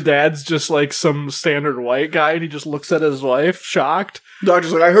over and the dad's just like some standard white guy and he just looks at his wife, shocked.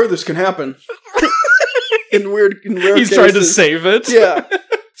 Doctor's like, I heard this can happen. in rare He's cases. Trying to save it. Yeah.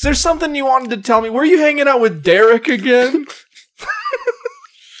 Is there something you wanted to tell me? Were you hanging out with Derek again?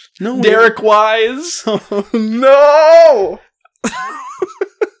 No. Derek Wise? Oh, no!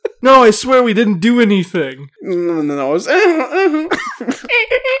 No, I swear we didn't do anything. No. It was...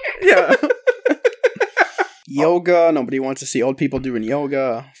 yeah. Yoga. Nobody wants to see old people doing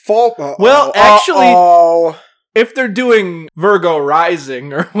yoga. Well, actually, if they're doing Virgo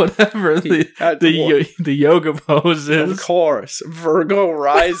rising or whatever the yoga pose is, of course, Virgo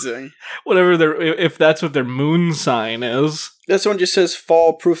rising. Whatever if that's what their moon sign is. This one just says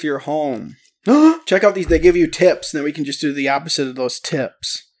fall proof your home. Check out these. They give you tips, and then we can just do the opposite of those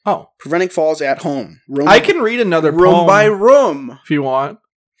tips. Oh, preventing falls at home. I can read another room poem by room if you want.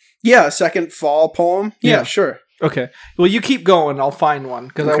 Yeah, a second fall poem. Yeah, sure. Okay. Well, you keep going. I'll find one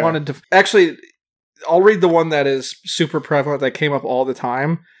because I wanted to. Actually, I'll read the one that is super prevalent that came up all the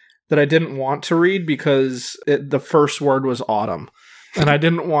time that I didn't want to read because the first word was autumn. And I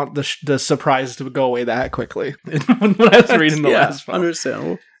didn't want the surprise to go away that quickly when I was reading the last one.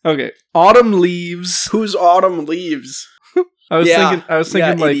 Understandable. Okay. Autumn leaves. Who's autumn leaves? I was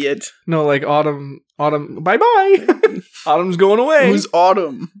thinking like idiot. No, like autumn bye-bye. Autumn's going away. Who's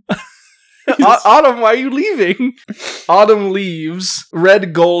autumn? Autumn, why are you leaving? Autumn leaves,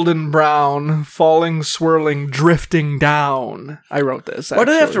 red, golden, brown, falling, swirling, drifting down. I wrote this. Why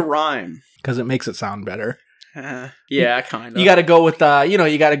do they have to rhyme? Because it makes it sound better. Yeah, kind of. You got to go with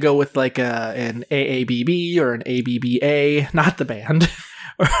you got to go with like an AABB or an ABBA, not the band,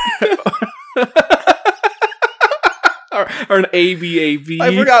 or an ABAB.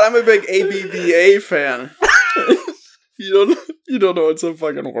 I forgot. I'm a big ABBA fan. You don't know it's a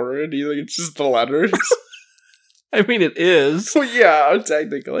fucking word. You think it's just the letters? I mean, it is. Well, yeah,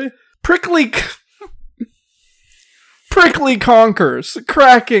 technically. Prickly conkers,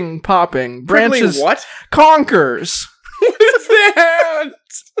 cracking, popping, branches. Prickly what? Conkers. What is that?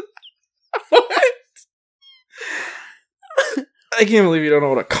 What? I can't believe you don't know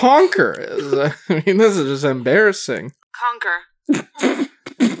what a conker is. I mean, this is just embarrassing. Conker.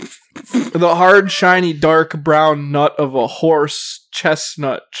 The hard, shiny, dark brown nut of a horse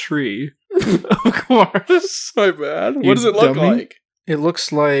chestnut tree. Of course. My bad. What does it look like? It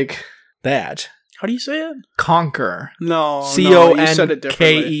looks like that. How do you say it? Conker. No.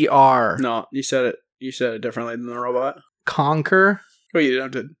 CONKER. No, you said it. You said it differently than the robot. Conker. Wait, you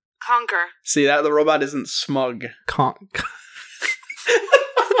don't have to. Conker. See that the robot isn't smug. A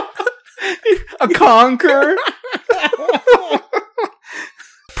conker.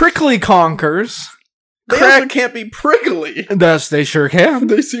 Prickly conkers. They also can't be prickly. Yes, they sure can.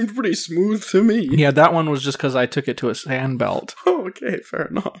 They seemed pretty smooth to me. Yeah, that one was just because I took it to a sand belt. Oh, okay, fair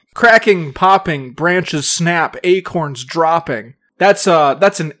enough. Cracking, popping, branches snap, acorns dropping. That's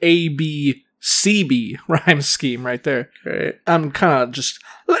an ABCB rhyme scheme right there. Great. I'm kind of just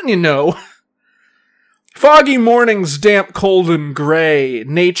letting you know. Foggy mornings, damp, cold, and gray.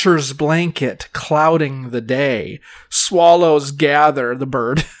 Nature's blanket, clouding the day. Swallows gather the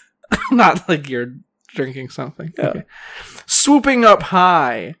bird. Not like you're drinking something. Yeah. Okay. Swooping up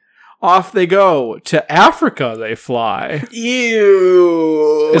high. Off they go. To Africa they fly.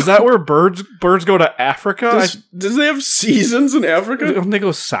 Ew. Is that where birds go to Africa? Does they have seasons in Africa? Don't they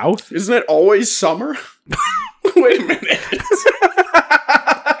go south? Isn't it always summer? Wait a minute.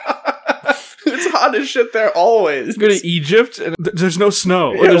 It's hot as shit there always. Go to Egypt and there's no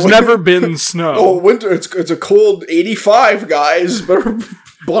snow. Yeah, there's never been snow. Oh, winter. It's a cold 85, guys. Better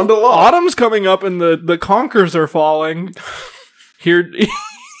bundle up. Autumn's coming up and the conkers are falling. Here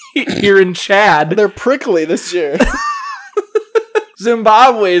in Chad. They're prickly this year.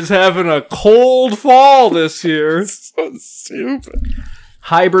 Zimbabwe's having a cold fall this year. So stupid.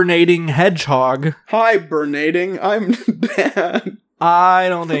 Hibernating hedgehog. Hibernating? I'm dead. I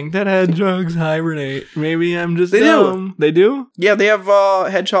don't think that hedgehogs hibernate. Maybe I'm just They dumb. do. They do? Yeah, they have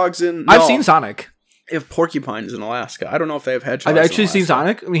hedgehogs in... I've seen Sonic. They have porcupines in Alaska. I don't know if they have hedgehogs I've actually in seen Alaska.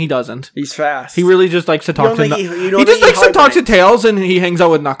 Sonic. I mean, he doesn't. He's fast. He really just likes to talk to... he He just likes to talk to Tails, and he hangs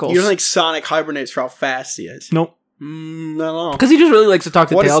out with Knuckles. You don't think Sonic hibernates for how fast he is? Nope. I don't know. Because he just really likes to talk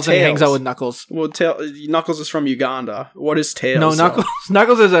to What is Tails, and he hangs Tails? out with Knuckles. Well, Knuckles is from Uganda. What is Tails? No, though? Knuckles.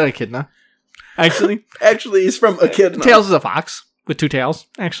 Knuckles is an echidna. Actually, Actually, he's from Echidna. Tails is a fox with 2 tails.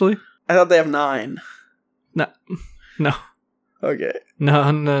 Actually, I thought they have 9. no. Okay. No.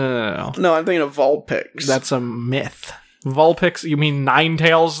 No, I'm thinking of Vulpix. That's a myth. Vulpix? You mean 9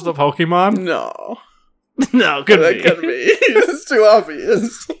 tails? The Pokemon? No. No, could That be. could be. It's too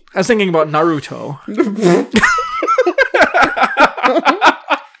obvious. I was thinking about Naruto.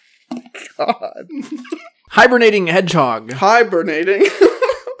 God. Hibernating hedgehog. Hibernating.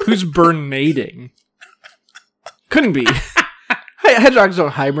 Who's bernating? Couldn't be. Hedgehogs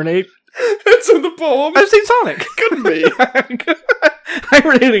don't hibernate. It's in the poem. I've seen Sonic. Couldn't be.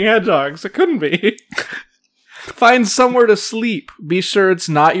 Hibernating hedgehogs. It couldn't be. Find somewhere to sleep. Be sure it's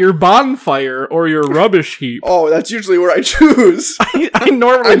not your bonfire or your rubbish heap. Oh, that's usually where I choose. I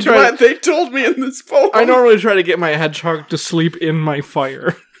normally I'm try. glad they told me in this poem. I normally try to get my hedgehog to sleep in my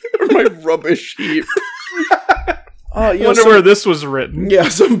fire. My rubbish heap. Oh, I wonder where this was written. Yeah,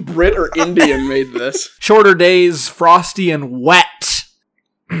 some Brit or Indian made this. Shorter days, frosty and wet.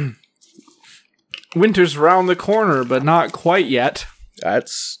 Winter's round the corner, but not quite yet.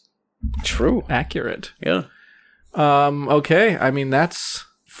 That's true. Accurate. Yeah. Okay. I mean, that's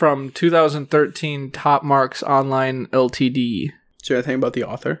from 2013 Top Marks Online Ltd. Is there anything about the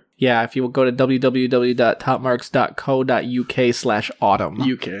author? Yeah, if you will go to www.topmarks.co.uk/autumn.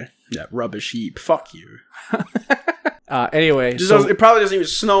 UK. That rubbish heap. Fuck you. Anyway, It probably doesn't even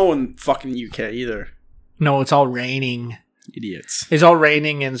snow in fucking UK either. no, it's all raining. Idiots. It's all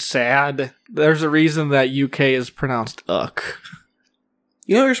raining and sad. There's a reason that UK is pronounced uck.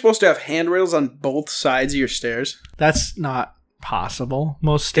 You know you're supposed to have handrails on both sides of your stairs? That's not possible.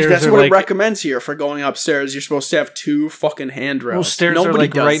 Most stairs That's are what like... it recommends here for going upstairs. You're supposed to have 2 fucking handrails. Most stairs Nobody are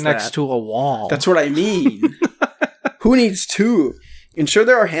like does right that. next to a wall. That's what I mean. Who needs 2? Ensure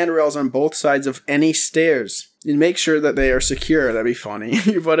there are handrails on both sides of any stairs. And make sure that they are secure. That'd be funny.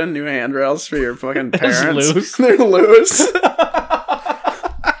 You put in new handrails for your fucking parents. loose. They're loose.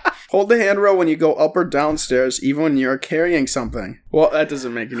 Hold the handrail when you go up or downstairs, even when you're carrying something. Well, that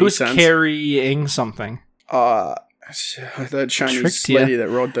doesn't make any Who's sense. carrying something? The Chinese Tricked ya. lady that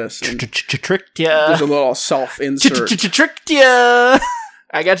wrote this. And Tricked ya. there's a little self-insert. Tricked ya.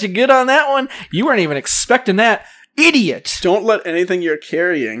 I got you good on that one. You weren't even expecting that. Idiot. Don't let anything you're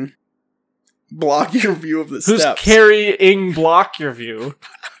carrying block your view of the Who's steps. carrying block your view?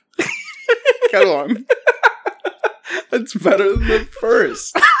 Come on. That's better than the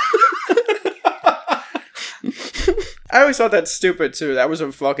first. I always thought that's stupid, too. That was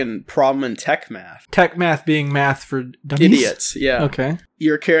a fucking problem in tech math. Tech math being math for dummies? Idiots, yeah. Okay.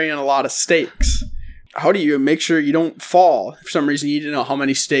 You're carrying a lot of stakes. How do you make sure you don't fall? For some reason, you didn't know how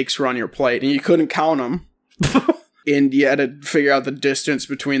many stakes were on your plate, and you couldn't count them. And you had to figure out the distance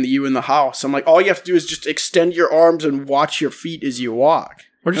between you and the house. I'm like, all you have to do is just extend your arms and watch your feet as you walk.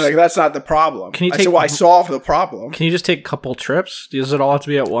 Or just, Like, that's not the problem. Can you I take- said, well, I solved the problem. Can you just take a couple trips? Does it all have to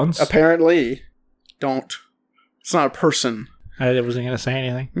be at once? Apparently, don't. It's not a person. I wasn't going to say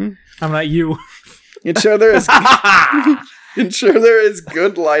anything. I'm not you. Ensure there is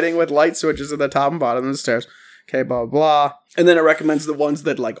good lighting with light switches at the top and bottom of the stairs. Okay, blah, blah. And then it recommends the ones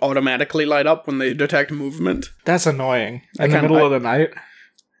that like automatically light up when they detect movement. That's annoying. I In the kinda- middle of the night?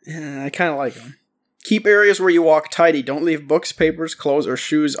 Yeah, I kind of like them. Keep areas where you walk tidy. Don't leave books, papers, clothes, or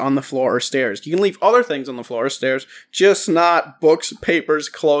shoes on the floor or stairs. You can leave other things on the floor or stairs, just not books, papers,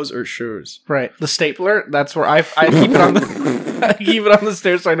 clothes, or shoes. Right. The stapler, that's where I keep it on the I keep it on the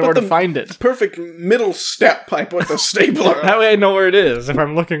stairs so I know where to find it. Perfect middle step, I put the stapler. That way I know where it is if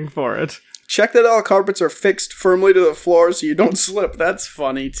I'm looking for it. Check that all carpets are fixed firmly to the floor so you don't slip. That's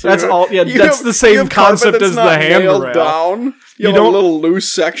funny, too. That's all. Yeah, You that's have- the same you have carpet concept that's as the not nailed handrail. down. You have don't- a little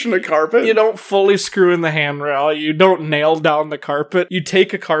loose section of carpet. You don't fully screw in the handrail. You don't nail down the carpet. You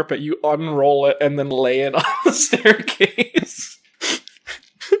take a carpet, you unroll it, and then lay it on the staircase.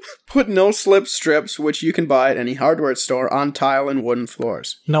 Put no slip strips, which you can buy at any hardware store, on tile and wooden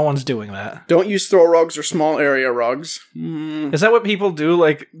floors. No one's doing that. Don't use throw rugs or small area rugs. Is that what people do?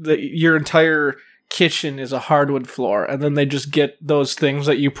 Like, your entire kitchen is a hardwood floor, and then they just get those things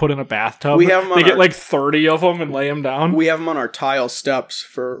that you put in a bathtub. We have them on They get like 30 of them and lay them down. We have them on our tile steps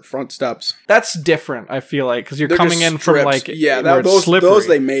for front steps. That's different, I feel like, because you're They're coming just in from strips. like those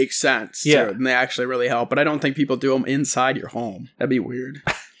they make sense. Yeah, and they actually really help. But I don't think people do them inside your home. That'd be weird.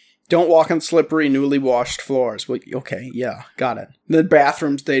 Don't walk on slippery, newly washed floors. Well, okay, yeah, got it. The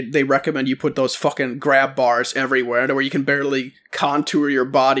bathrooms, they recommend you put those fucking grab bars everywhere to where you can barely contour your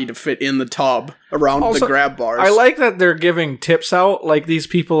body to fit in the tub around the grab bars. I like that they're giving tips out. Like, these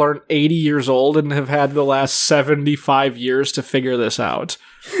people are 80 years old and have had the last 75 years to figure this out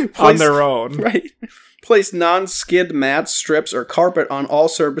on their own. Right. Place non-skid mats, strips, or carpet on all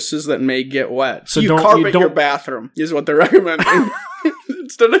surfaces that may get wet. So you carpet your bathroom is what they're recommending.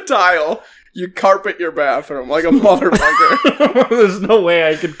 Instead of tile, you carpet your bathroom like a motherfucker. There's no way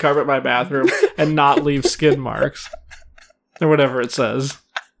I could carpet my bathroom and not leave skid marks. Or whatever it says.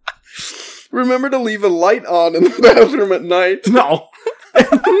 Remember to leave a light on in the bathroom at night. No.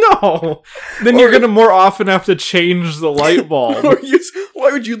 No. Then you're going to more often have to change the light bulb.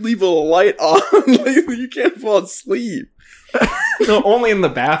 Why would you leave a light on? You can't fall asleep. No, only in the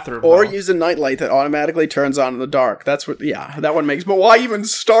bathroom. Or use a nightlight that automatically turns on in the dark. That's what, yeah, that one makes. But why even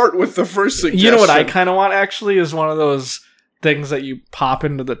start with the first suggestion? You know what I kind of want, actually, is one of those things that you pop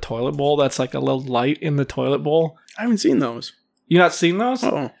into the toilet bowl that's like a little light in the toilet bowl. I haven't seen those. You not seen those?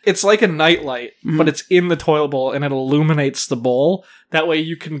 Oh. It's like a nightlight, but it's in the toilet bowl and it illuminates the bowl. That way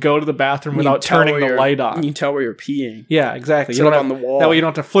you can go to the bathroom without turning the light on. You can tell where you're peeing. Yeah, exactly. Set it on the wall. That way you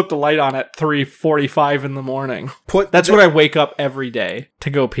don't have to flip the light on at 3:45 in the morning. That's when I wake up every day to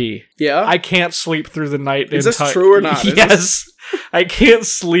go pee. Yeah? I can't sleep through the night. Is this true or not? Yes. I can't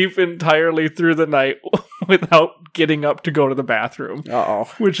sleep entirely through the night without getting up to go to the bathroom. Uh-oh.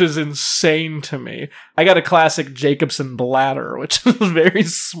 Which is insane to me. I got a classic Jacobson bladder, which is very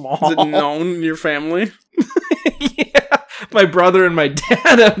small. Is it known in your family? Yeah. My brother and my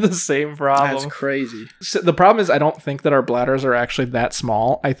dad have the same problem. That's crazy. So the problem is I don't think that our bladders are actually that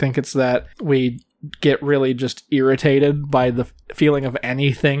small. I think it's that we get really just irritated by the feeling of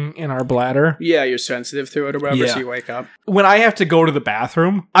anything in our bladder. Yeah, you're sensitive to it or whatever, so you wake up. When I have to go to the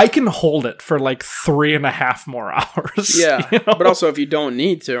bathroom, I can hold it for like 3.5 more hours. Yeah, you know? But also if you don't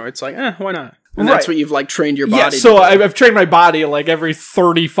need to, it's like, why not? And that's what you've like trained your body to do. So I've trained my body like every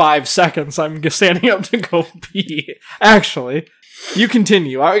 35 seconds I'm standing up to go pee. Actually, you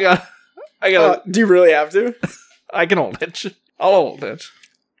continue. I got. Do you really have to? I can hold it. I'll hold it.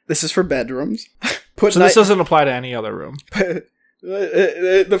 This is for bedrooms. This doesn't apply to any other room.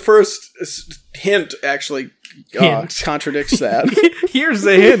 The first hint actually contradicts that. Here's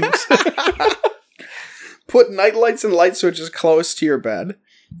the hint. Put nightlights and light switches close to your bed.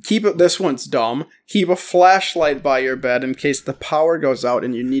 This one's dumb. Keep a flashlight by your bed in case the power goes out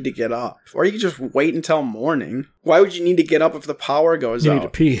and you need to get up. Or you can just wait until morning. Why would you need to get up if the power goes out? You need to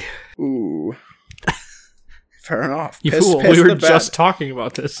pee. Ooh. Fair enough. You fool. We were just talking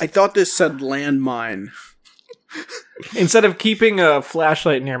about this. I thought this said landmine. Instead of keeping a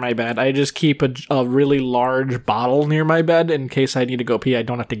flashlight near my bed, I just keep a really large bottle near my bed in case I need to go pee. I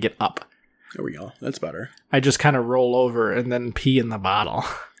don't have to get up. There we go. That's better. I just kind of roll over and then pee in the bottle.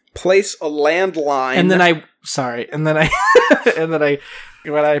 Place a landline. And then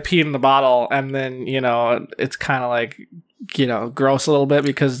when I pee in the bottle, and then, it's kind of like, gross a little bit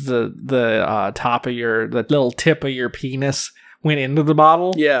because the top of the little tip of your penis went into the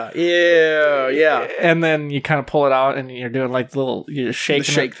bottle. Yeah. And then you kind of pull it out and you're doing like you're shaking the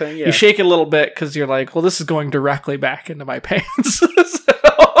shake thing, yeah. You shake it a little bit because you're like, well, this is going directly back into my pants. So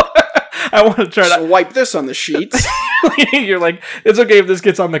I want to try to wipe this on the sheets. You're like, it's okay if this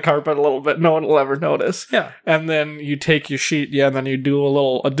gets on the carpet a little bit. No one will ever notice. Yeah. And then you take your sheet, and then you do a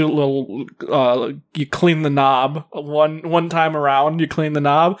little, you clean the knob one time around. You clean the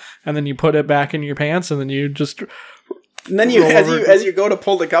knob, and then you put it back in your pants, and then you just. And then as you go to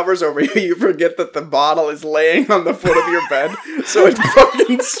pull the covers over you forget that the bottle is laying on the foot of your bed, so it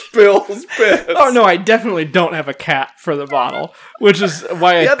fucking spills piss. Oh no, I definitely don't have a cap for the bottle, which is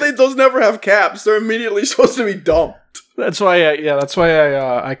why. Those never have caps. They're immediately supposed to be dumped. That's why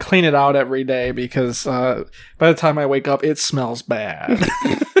I clean it out every day because by the time I wake up, it smells bad.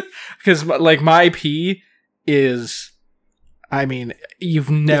 Because like my pee is. I mean, you've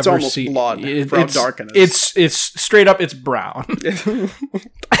never it's almost seen blood. How dark it is. It's straight up. It's brown.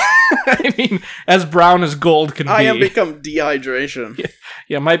 I mean, as brown as gold can be. I have become dehydration.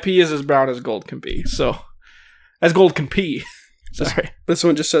 Yeah, my pee is as brown as gold can be. So, as gold can pee. Sorry. This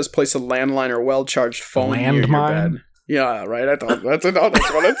one just says place a landline or well-charged phone near your bed. Yeah, right. I thought that's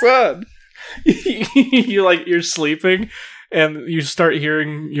what it said. You're sleeping. and you start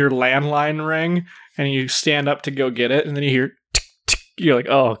hearing your landline ring, and you stand up to go get it, and then you hear tick, tick. You're like,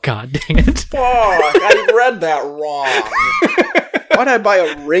 oh, God dang it. Fuck, I read that wrong. Why did I buy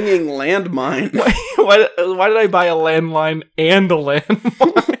a ringing landmine? Why did I buy a landline and a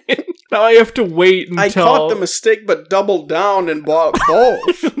landmine? Now I have to wait until... I caught the mistake, but doubled down and bought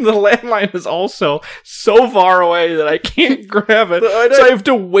both. The landline is also so far away that I can't grab it. So I have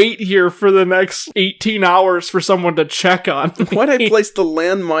to wait here for the next 18 hours for someone to check on me. Why did I place the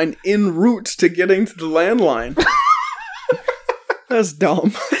landmine en route to getting to the landline? That's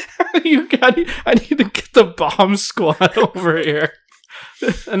dumb. I need to get the bomb squad over here.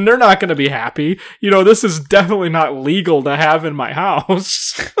 And they're not going to be happy. This is definitely not legal to have in my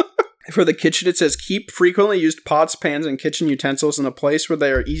house. For the kitchen, it says, keep frequently used pots, pans, and kitchen utensils in a place where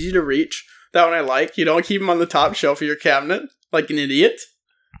they are easy to reach. That one I like. You don't keep them on the top shelf of your cabinet like an idiot.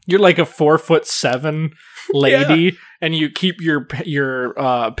 You're like a 4'7" lady, and you keep your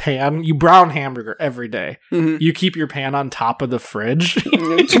pan. You brown hamburger every day. Mm-hmm. You keep your pan on top of the fridge.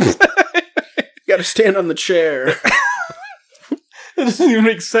 You gotta stand on the chair. It doesn't even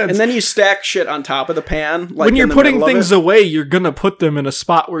make sense. And then you stack shit on top of the pan. Like when you're putting things away, you're going to put them in a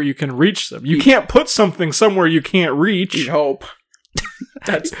spot where you can reach them. You can't put something somewhere you can't reach. You hope.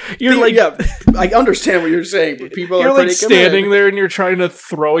 I understand what you're saying, but people are like standing there and you're trying to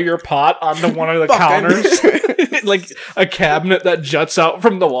throw your pot onto one of the counters. Like a cabinet that juts out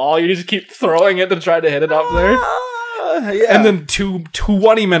from the wall. You just keep throwing it to try to hit it up there. Yeah. And then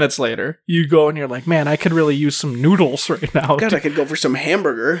 20 minutes later, you go and you're like, man, I could really use some noodles right now. God, I could go for some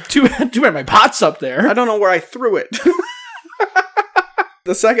hamburger. Too bad my pot's up there. I don't know where I threw it.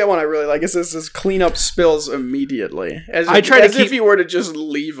 The second one I really like is this clean up spills immediately. As if you were to just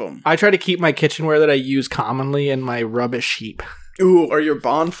leave them. I try to keep my kitchenware that I use commonly in my rubbish heap. Ooh, or your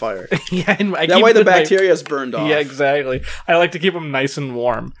bonfire. Yeah, and that way the bacteria is burned off. Yeah, exactly. I like to keep them nice and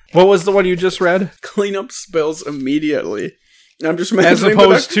warm. What was the one you just read? Clean up spills immediately. I'm just imagining as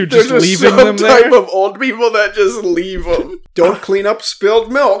opposed to just leaving them there. Type of old people that just leave them. Don't clean up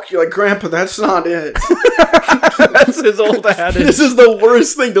spilled milk. You're like, Grandpa, that's not it. That's his old adage. This is the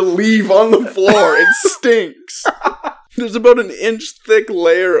worst thing to leave on the floor. It stinks. There's about an inch thick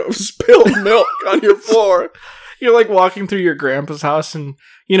layer of spilled milk on your floor. You're like walking through your grandpa's house and,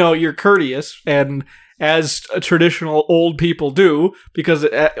 you're courteous and as traditional old people do, because,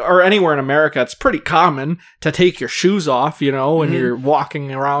 or anywhere in America, it's pretty common to take your shoes off, when you're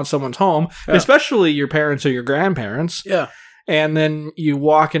walking around someone's home, especially your parents or your grandparents. Yeah. And then you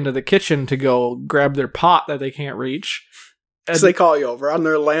walk into the kitchen to go grab their pot that they can't reach. So they call you over on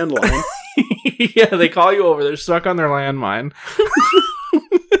their landline. Yeah, they call you over. They're stuck on their landmine.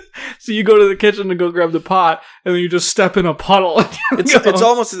 So you go to the kitchen to go grab the pot, and then you just step in a puddle. It's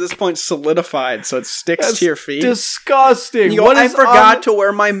almost at this point solidified, so it sticks to your feet. Disgusting. I forgot to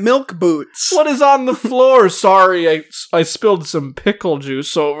wear my milk boots. What is on the floor? Sorry, I spilled some pickle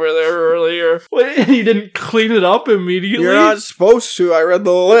juice over there earlier. What, you didn't clean it up immediately? You're not supposed to. I read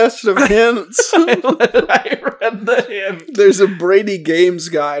the list of hints. I read the hint. There's a Brady Games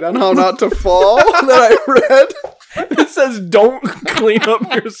guide on how not to fall that I read. It says don't clean up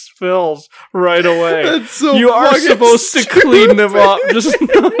your spills right away. That's so you are supposed to clean them up, just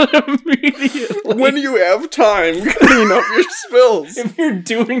not immediately. When you have time, clean up your spills. If you're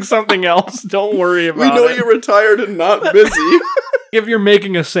doing something else, don't worry about it. We know you're retired and not busy. If you're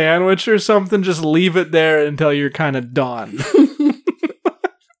making a sandwich or something, just leave it there until you're kind of done.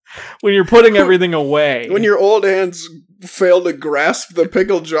 When you're putting everything away. When your old hands fail to grasp the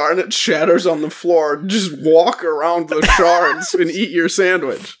pickle jar and it shatters on the floor, just walk around the shards and eat your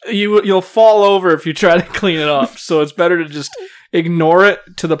sandwich. You'll fall over if you try to clean it up, so it's better to just ignore it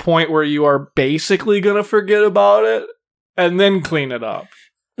to the point where you are basically going to forget about it and then clean it up.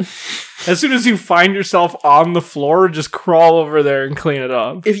 As soon as you find yourself on the floor, just crawl over there and clean it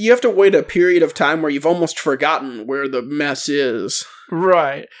up. If you have to wait a period of time where you've almost forgotten where the mess is.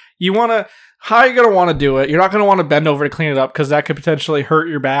 Right. How are you going to want to do it? You're not going to want to bend over to clean it up because that could potentially hurt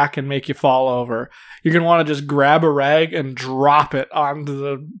your back and make you fall over. You're going to want to just grab a rag and drop it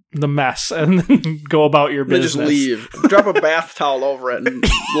onto the mess and then go about your business. Then just leave. Drop a bath towel over it and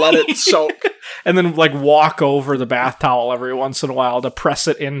let it soak. And then walk over the bath towel every once in a while to press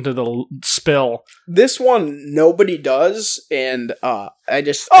it into the spill. This one nobody does, and I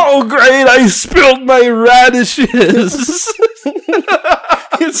just... Oh, great! I spilled my radishes!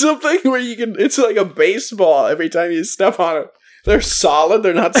 It's something where it's like a baseball every time you step on it. They're solid,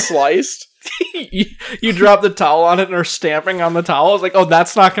 they're not sliced. You drop the towel on it and are stamping on the towel. It's like, oh,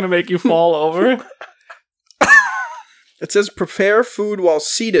 that's not going to make you fall over. It says prepare food while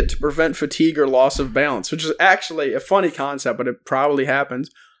seated to prevent fatigue or loss of balance, which is actually a funny concept, but it probably happens.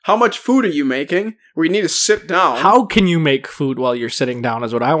 How much food are you making where you need to sit down? How can you make food while you're sitting down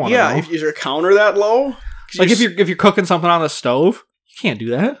is what I want to know. Yeah, is your counter that low? Like if you're cooking something on the stove, you can't do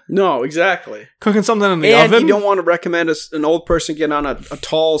that. No, exactly. Cooking something in the oven? And you don't want to recommend an old person get on a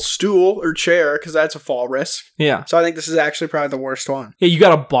tall stool or chair because that's a fall risk. Yeah. So I think this is actually probably the worst one. Yeah, you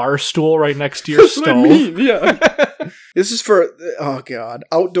got a bar stool right next to your stove. What I mean, yeah. This is for, oh god,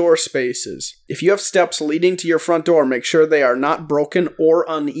 outdoor spaces. If you have steps leading to your front door, make sure they are not broken or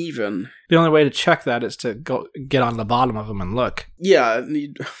uneven. The only way to check that is to go get on the bottom of them and look. Yeah.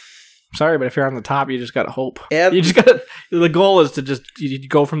 Sorry, but if you're on the top, you just gotta hope. You just gotta. The goal is to just you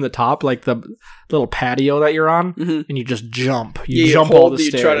go from the top, like the little patio that you're on, and you just jump. You jump all the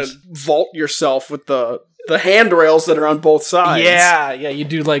stairs. You try to vault yourself with the handrails that are on both sides. Yeah. You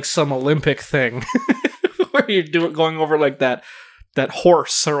do like some Olympic thing where you're going over like that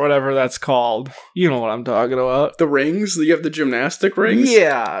horse or whatever that's called. You know what I'm talking about. The rings? You have the gymnastic rings?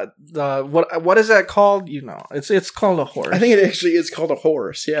 Yeah. What is that called? You know, it's called a horse. I think it actually is called a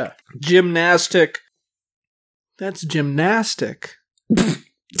horse, yeah. Gymnastic. That's gymnastic.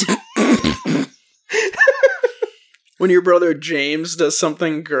 When your brother James does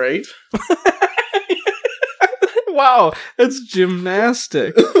something great. Wow, it's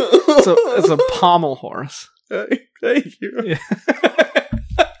gymnastic. It's a pommel horse. Thank you. Yeah.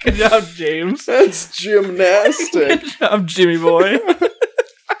 Good job, James. That's gymnastic. Good job, Jimmy boy.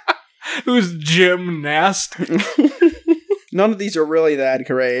 Who's gymnastic? None of these are really that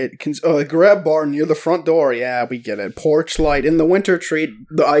great. Grab bar near the front door. Yeah, we get it. Porch light. In the winter, treat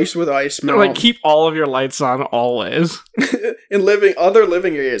the ice with ice melt. Like, keep all of your lights on always. In other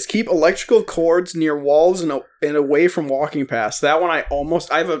living areas, keep electrical cords near walls and away from walking paths. That one I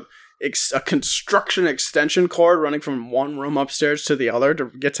have a construction extension cord running from one room upstairs to the other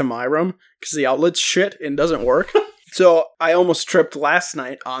to get to my room because the outlet's shit and doesn't work. So I almost tripped last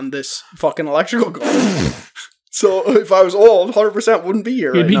night on this fucking electrical cord. So if I was old, 100% wouldn't be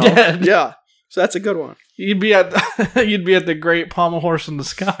here. You'd be dead. Yeah. So that's a good one. You'd be at the great pommel horse in the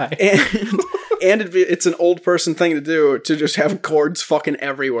sky. And it's an old person thing to do to just have cords fucking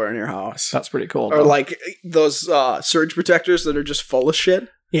everywhere in your house. That's pretty cool. Or like those surge protectors that are just full of shit.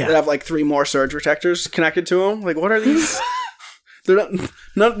 Yeah. That have like 3 more surge protectors connected to them. Like, what are these? They're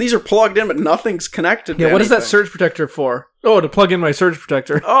not. These are plugged in, but nothing's connected. Yeah. To what anything. is that surge protector for? Oh, to plug in my surge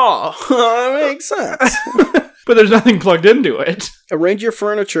protector. Oh, that makes sense. But there's nothing plugged into it. Arrange your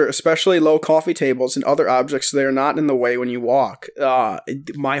furniture, especially low coffee tables and other objects, so they are not in the way when you walk.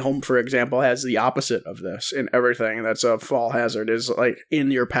 My home, for example, has the opposite of this in everything. That's a fall hazard, is like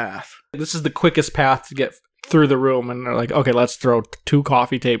in your path. This is the quickest path to get through the room, and they're like, okay, let's throw 2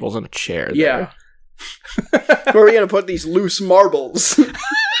 coffee tables and a chair there. Yeah. Where are we going to put these loose marbles?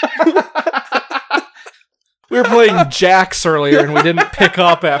 We were playing jacks earlier, and we didn't pick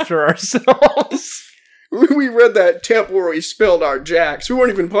up after ourselves. We read that tip where we spilled our jacks. We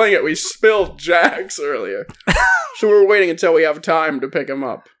weren't even playing it. We spilled jacks earlier. So we were waiting until we have time to pick them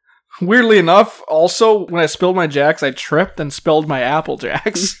up. Weirdly enough, also, when I spilled my jacks, I tripped and spilled my apple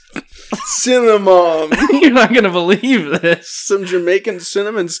jacks. Cinnamon. You're not going to believe this. Some Jamaican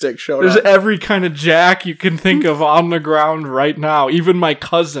cinnamon stick showed There's up. every kind of jack you can think of on the ground right now. Even my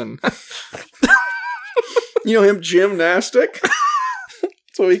cousin. You know him, Gymnastic?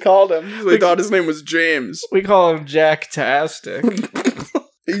 That's what we called him. They thought his name was James. We call him Jack-tastic.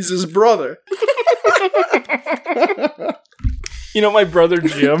 He's his brother. You know my brother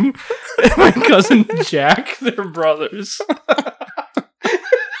Jim and my cousin Jack? They're brothers.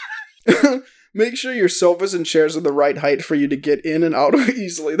 Make sure your sofas and chairs are the right height for you to get in and out of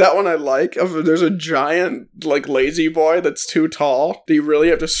easily. That one I like. There's a giant, like, lazy boy that's too tall. Do you really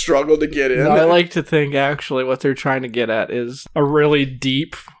have to struggle to get in? No, I like to think, actually, what they're trying to get at is a really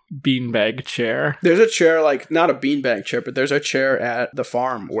deep beanbag chair. There's a chair, like, not a beanbag chair, but there's a chair at the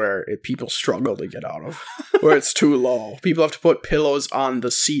farm where people struggle to get out of, where it's too low. People have to put pillows on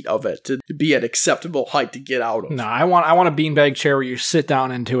the seat of it to be at acceptable height to get out of. No, I want a beanbag chair where you sit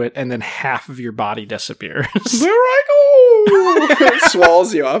down into it and then half of your body disappears. There I go! It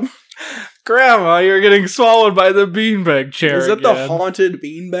swallows you up. Grandma, you're getting swallowed by the beanbag chair. Is that the haunted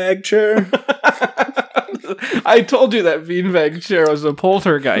beanbag chair? I told you that beanbag chair was a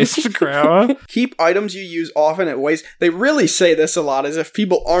poltergeist, Grandma. Keep items you use often at waist. They really say this a lot, as if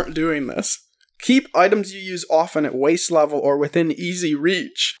people aren't doing this. Keep items you use often at waist level or within easy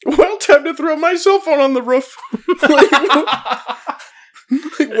reach. Well, time to throw my cell phone on the roof. Like,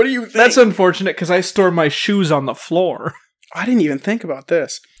 what do you think? That's unfortunate because I store my shoes on the floor. I didn't even think about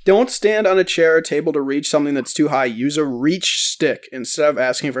this. Don't stand on a chair or table to reach something that's too high. Use a reach stick instead of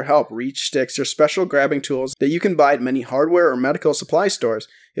asking for help. Reach sticks are special grabbing tools that you can buy at many hardware or medical supply stores.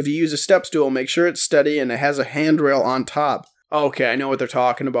 If you use a step stool, make sure it's steady and it has a handrail on top. Okay, I know what they're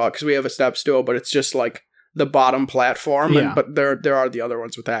talking about because we have a step stool, but it's just like the bottom platform. Yeah. But there are the other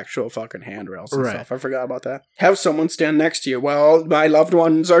ones with actual fucking handrails and stuff. I forgot about that. Have someone stand next to you. Well, my loved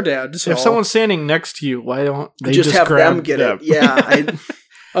ones are dead. So if someone's standing next to you, why don't they just have grab them get it? Yeah.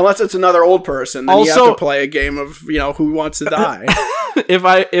 Unless it's another old person, then you have to play a game of, who wants to die. If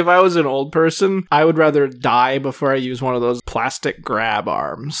I was an old person, I would rather die before I use one of those plastic grab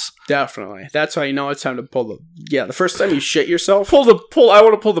arms. Definitely. That's how you know it's time to pull the first time you shit yourself. I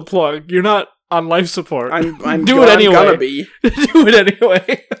want to pull the plug. You're not on life support. I'm do it anyway. I'm gonna be. Do it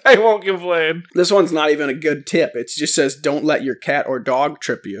anyway. I won't complain. This one's not even a good tip. It just says, don't let your cat or dog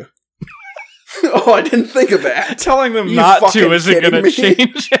trip you. Oh, I didn't think of that. Telling them not to isn't going to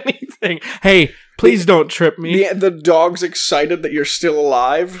change anything. Hey, please don't trip me. The dog's excited that you're still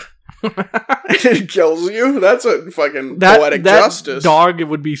alive. It kills you. That's a fucking poetic justice. That dog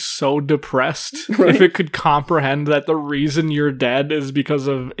would be so depressed if it could comprehend that the reason you're dead is because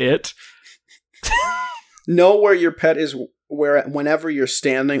of it. Know where your pet is whenever you're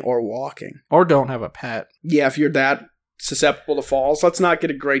standing or walking. Or don't have a pet. Yeah, if you're that susceptible to falls, let's not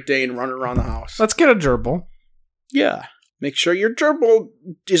get a Great Dane running around the house. Let's get a gerbil. Yeah. Make sure your gerbil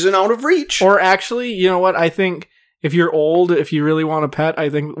isn't out of reach. Or actually, you know what? I think if you're old, if you really want a pet,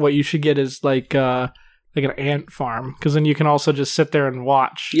 I think what you should get is like an ant farm, because then you can also just sit there and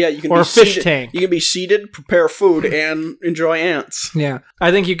watch. Yeah, you can. Or a fish tank. You can be seated, prepare food, and enjoy ants. Yeah,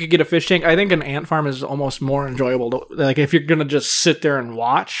 I think you could get a fish tank. I think an ant farm is almost more enjoyable. Like if you're gonna just sit there and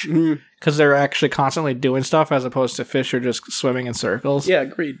watch, because they're actually constantly doing stuff, as opposed to fish are just swimming in circles. Yeah,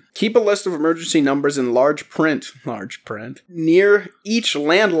 agreed. Keep a list of emergency numbers in large print near each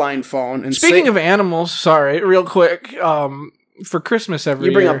landline phone. And speaking of animals, sorry, real quick. For Christmas every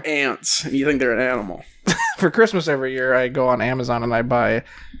year... You bring up ants, and you think they're an animal. For Christmas every year, I go on Amazon and I buy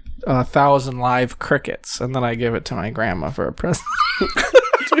 1,000 live crickets, and then I give it to my grandma for a present.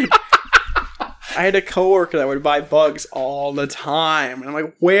 Dude, I had a coworker that would buy bugs all the time. And I'm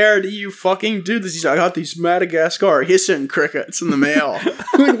like, where do you fucking do this? He's like, I got these Madagascar hissing crickets in the mail.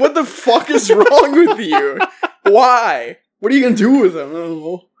 I'm like, what the fuck is wrong with you? Why? What are you going to do with them? I don't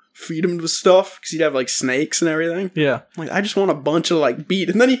know. Feed him to stuff because he'd have like snakes and everything. Yeah, like I just want a bunch of like beet,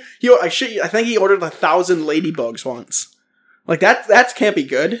 and then I think he ordered 1,000 ladybugs once. Like that can't be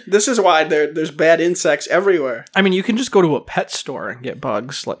good. This is why there's bad insects everywhere. I mean, you can just go to a pet store and get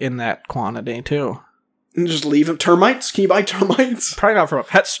bugs in that quantity too, and just leave them. Termites? Can you buy termites? Probably not from a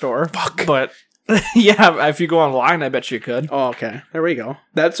pet store. Fuck, but yeah, if you go online, I bet you could. Oh, okay, there we go.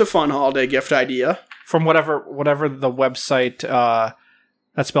 That's a fun holiday gift idea. From whatever the website.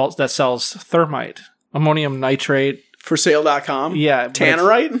 That sells thermite, ammonium nitrate. For sale.com? Yeah.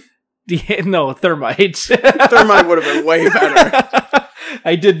 Tannerite? Yeah, no, thermite. Thermite would have been way better.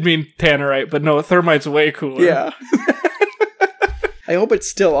 I did mean tannerite, but no, thermite's way cooler. Yeah. I hope it's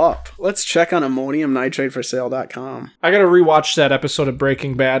still up. Let's check on ammonium nitrate for sale.com. I gotta rewatch that episode of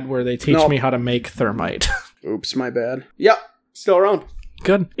Breaking Bad where they teach me how to make thermite. Oops, my bad. Yep, still around.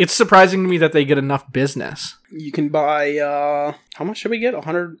 Good. It's surprising to me that they get enough business. You can buy, how much should we get?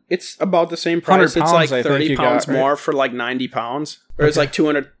 100? It's about the same price. It's like 30 pounds more for like 90 pounds. Or it's like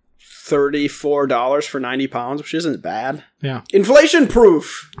 $234 for 90 pounds, which isn't bad. Yeah. Inflation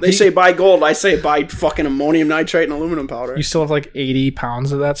proof! They say buy gold. I say buy fucking ammonium nitrate and aluminum powder. You still have like 80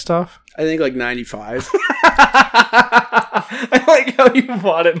 pounds of that stuff? I think like 95. I like how you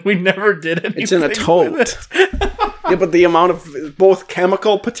bought it. We never did anything. It's in a tote. Yeah, but the amount of both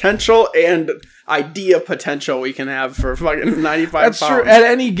chemical potential and idea potential we can have for fucking 95 That's pounds. True. At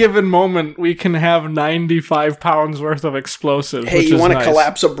any given moment, we can have 95 pounds worth of explosives. Hey, you want to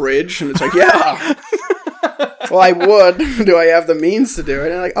collapse a bridge? And it's like, yeah. Well, I would. Do I have the means to do it?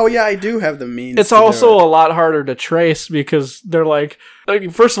 And I'm like, oh yeah, I do have the means. It's also a lot harder to trace because they're like,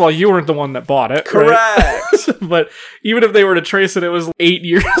 first of all, you weren't the one that bought it. Correct. Right? But even if they were to trace it, it was 8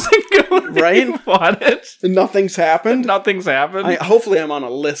 years ago that you bought it. And nothing's happened? Nothing's happened. Hopefully I'm on a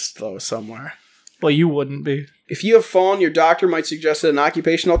list, though, somewhere. Well, you wouldn't be. If you have fallen, your doctor might suggest that an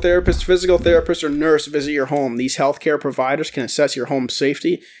occupational therapist, physical therapist, or nurse visit your home. These healthcare providers can assess your home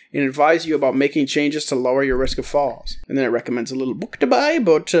safety and advise you about making changes to lower your risk of falls. And then it recommends a little book to buy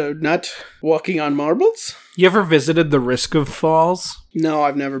about not walking on marbles. You ever visited the Risk of Falls? No,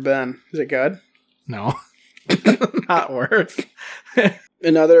 I've never been. Is it good? No. Not worth.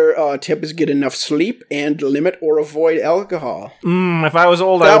 Another tip is get enough sleep and limit or avoid alcohol. If I was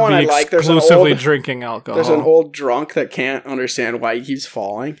old, I would be exclusively drinking alcohol. There's an old drunk that can't understand why he keeps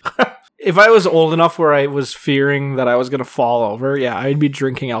falling. If I was old enough where I was fearing that I was going to fall over, yeah, I'd be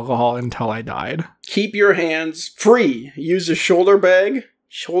drinking alcohol until I died. Keep your hands free. Use a shoulder bag.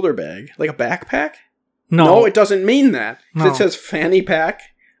 Shoulder bag? Like a backpack? No, it doesn't mean that. No. It says fanny pack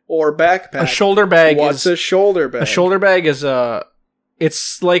or backpack. A shoulder bag What's a shoulder bag? A shoulder bag is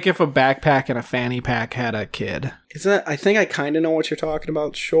it's like if a backpack and a fanny pack had a kid. I think I kind of know what you're talking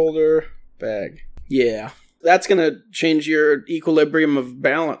about. Shoulder bag. Yeah. That's going to change your equilibrium of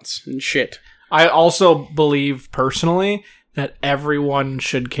balance and shit. I also believe, personally, that everyone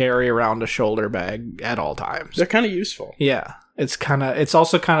should carry around a shoulder bag at all times. They're kind of useful. Yeah. It's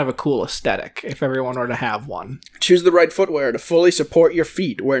also kind of a cool aesthetic if everyone were to have one. Choose the right footwear to fully support your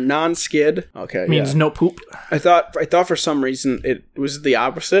feet. Wear non-skid. Okay, means no poop. I thought for some reason it was the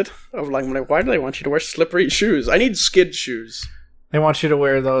opposite of like, why do they want you to wear slippery shoes? I need skid shoes. They want you to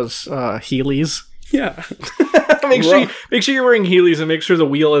wear those Heelys. Yeah. make sure you're wearing Heelys and make sure the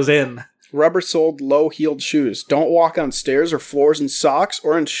wheel is in. Rubber-soled, low-heeled shoes. Don't walk on stairs or floors in socks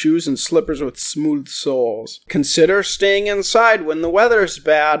or in shoes and slippers with smooth soles. Consider staying inside when the weather's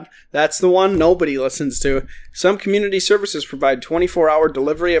bad. That's the one nobody listens to. Some community services provide 24-hour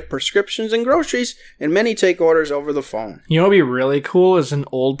delivery of prescriptions and groceries, and many take orders over the phone. You know what would be really cool is an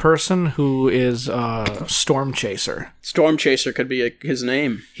old person who is a storm chaser. Storm chaser could be his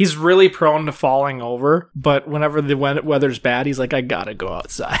name. He's really prone to falling over, but whenever the weather's bad, he's like, I gotta go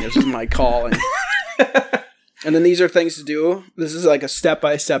outside. This is my calling. And then these are things to do. This is like a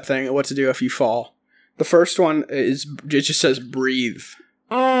step-by-step thing of what to do if you fall. The first one is, it just says breathe.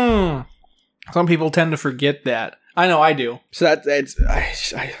 Some people tend to forget that. I know I do. So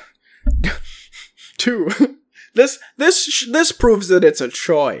two. This proves that it's a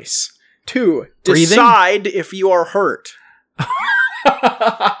choice. 2, decide if you are hurt.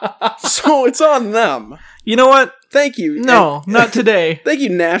 So it's on them. You know what? Thank you. No, not today. Thank you,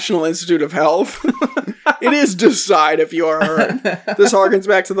 National Institute of Health. It is decide if you are hurt. This harkens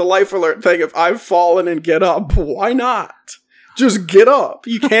back to the life alert thing. If I've fallen and get up, why not? Just get up.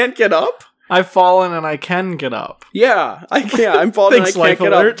 You can't get up? I've fallen and I can get up. Yeah, I can't. I'm falling and I can't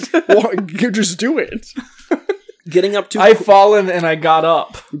get up. Well, you just do it. Getting up I've fallen and I got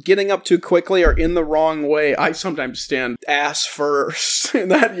up. Getting up too quickly or in the wrong way. I sometimes stand ass first.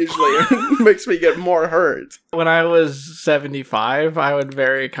 And that usually makes me get more hurt. When I was 75, I would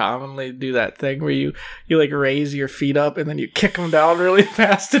very commonly do that thing where you like raise your feet up and then you kick them down really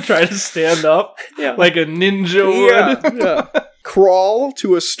fast to try to stand up. Yeah. Like a ninja would. Yeah. Crawl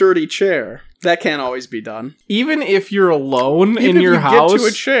to a sturdy chair. That can't always be done. Even if you're alone in your house. Get to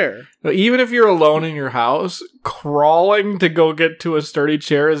a chair. Even if you're alone in your house, crawling to go get to a sturdy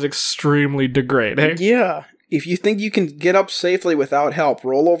chair is extremely degrading. Yeah. If you think you can get up safely without help,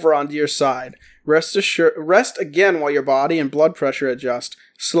 roll over onto your side. Rest again while your body and blood pressure adjust.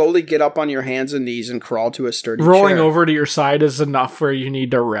 Slowly get up on your hands and knees and crawl to a sturdy chair. Rolling over to your side is enough where you need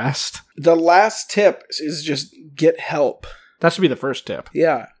to rest. The last tip is just get help. That should be the first tip.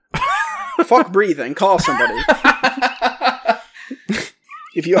 Yeah. Fuck breathing. Call somebody.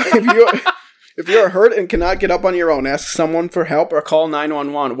 If you're hurt and cannot get up on your own, ask someone for help or call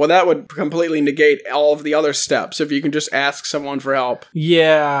 911. Well, that would completely negate all of the other steps if you can just ask someone for help.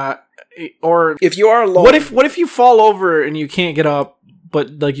 Yeah. Or if you are alone. What if you fall over and you can't get up,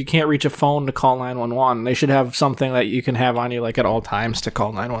 but like you can't reach a phone to call 911? They should have something that you can have on you like at all times to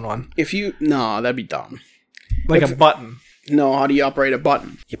call 911. No, that'd be dumb. Like a button. No, how do you operate a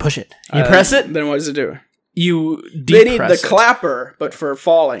button? You push it. You press it? Then what does it do? You They need the clapper, but for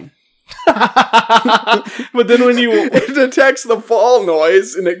falling. But then when it detects the fall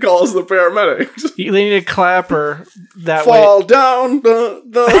noise and it calls the paramedics. They need a clapper that fall down.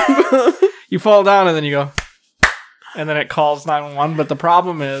 You fall down and then you go, and then it calls 911. But the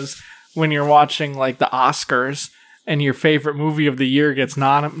problem is when you're watching like the Oscars and your favorite movie of the year gets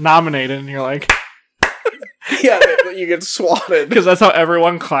nominated and you're like, yeah, you get swatted. Because that's how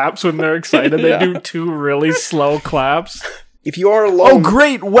everyone claps when they're excited. They do 2 really slow claps. If you are alone... Oh,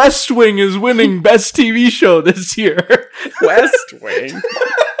 great! West Wing is winning Best TV Show this year. West Wing?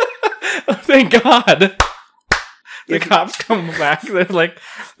 Oh, thank God. The cops come back. They're like,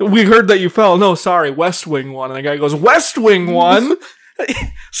 we heard that you fell. No, sorry, West Wing won. And the guy goes, West Wing won?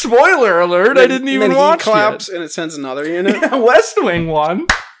 Spoiler alert, I didn't even watch it. He claps and it sends another unit. Yeah, West Wing won.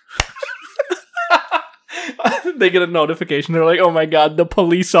 They get a notification. They're like, oh my God, the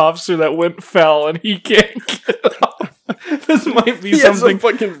police officer that fell and he can't get off. This might be He has something...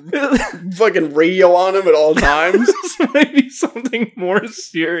 fucking radio on him at all times. This might be something more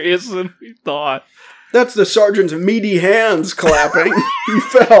serious than we thought. That's the sergeant's meaty hands clapping. He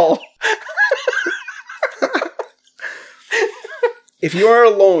fell. If you are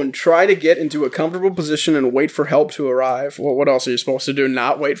alone, try to get into a comfortable position and wait for help to arrive. Well, what else are you supposed to do?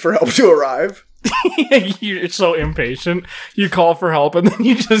 Not wait for help to arrive? You're so impatient. You call for help and then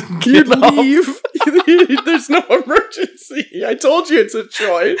you just get leave. There's no emergency. I told you it's a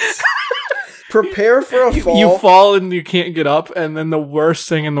choice. Prepare for a fall. You fall and you can't get up, and then the worst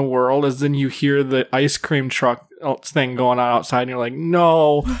thing in the world is then you hear the ice cream truck thing going on outside, and you're like,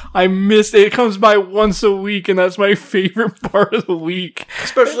 no, I missed it. It comes by once a week, and that's my favorite part of the week.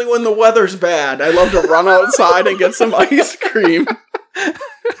 Especially when the weather's bad. I love to run outside and get some ice cream.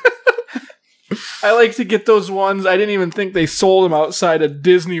 I like to get those ones. I didn't even think they sold them outside of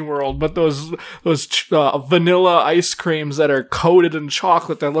Disney World, but those vanilla ice creams that are coated in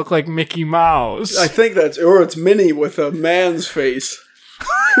chocolate that look like Mickey Mouse. I think it's Minnie with a man's face.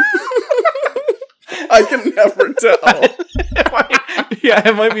 I can never tell.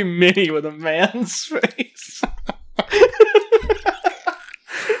 It might be Minnie with a man's face.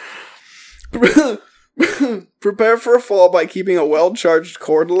 Prepare for a fall by keeping a well-charged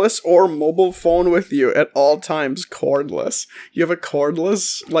cordless or mobile phone with you at all times. Cordless. You have a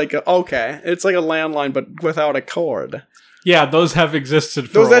cordless? It's like a landline, but without a cord. Yeah, those have existed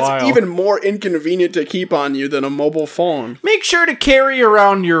for a while. That's even more inconvenient to keep on you than a mobile phone. Make sure to carry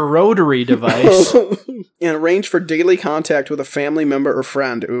around your rotary device. And arrange for daily contact with a family member or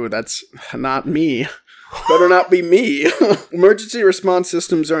friend. Ooh, that's not me. Better not be me. Emergency response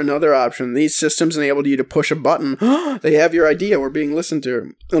systems are another option. These systems enable you to push a button. They have your idea. We're being listened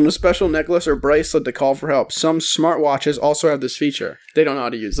to. On a special necklace or bracelet to call for help. Some smartwatches also have this feature. They don't know how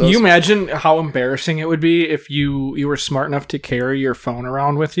to use those. Can you imagine how embarrassing it would be if you were smart enough to carry your phone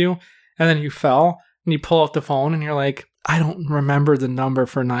around with you, and then you fell, and you pull out the phone, and you're like, I don't remember the number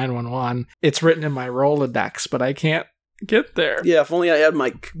for 911. It's written in my Rolodex, but I can't get there. Yeah, if only I had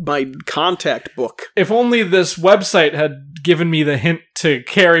my contact book. If only this website had given me the hint to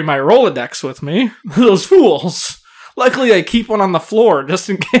carry my Rolodex with me. Those fools. Luckily, I keep one on the floor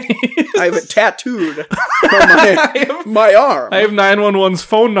just in case. I have it tattooed on my arm. I have 911's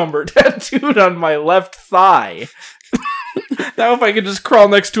phone number tattooed on my left thigh. Now if I could just crawl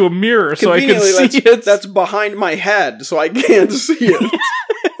next to a mirror so I can see it. That's behind my head, so I can't see it.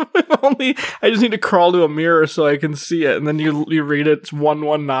 If only I just need to crawl to a mirror so I can see it, and then you read it, it's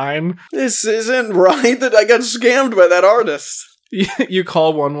 119. This isn't right that I got scammed by that artist. You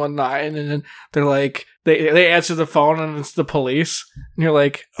call 119, and then they're like, they answer the phone, and it's the police. And you're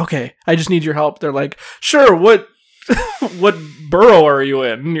like, okay, I just need your help. They're like, sure, what borough are you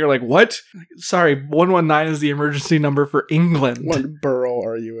in? And you're like, what? Sorry, 119 is the emergency number for England. What borough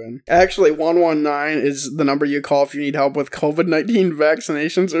are you in? Actually, 119 is the number you call if you need help with COVID-19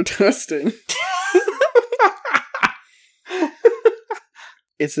 vaccinations or testing.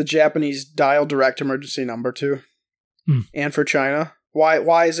 It's the Japanese dial direct emergency number too. And for China.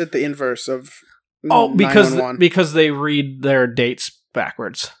 Why is it the inverse of 911? Because they read their dates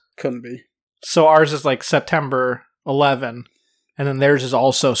backwards. Couldn't be. So ours is like September 11, and then theirs is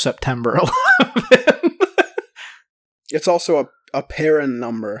also September 11. It's also a parent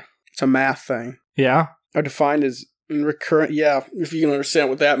number. It's a math thing. Yeah? Are defined as recurrent. Yeah, if you can understand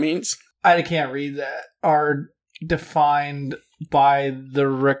what that means. I can't read that. Are defined by the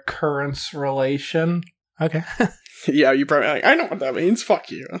recurrence relation. Okay. Yeah, you probably like, I know what that means.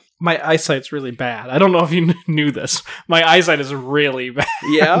 Fuck you. My eyesight's really bad. I don't know if you knew this. My eyesight is really bad.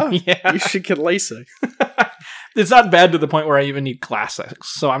 Yeah? Yeah. You should get LASIK. It's not bad to the point where I even need glasses,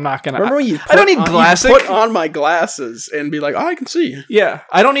 so I'm not gonna... Remember when I don't need glasses. Put on my glasses and be like, oh, I can see. Yeah,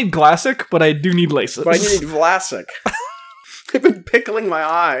 I don't need glasses, but I do need LASIK. But I need Vlasic. I've been pickling my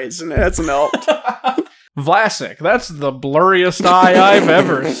eyes, and it hasn't helped. Vlasic, that's the blurriest eye I've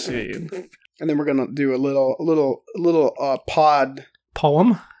ever seen. And then we're gonna do a little pod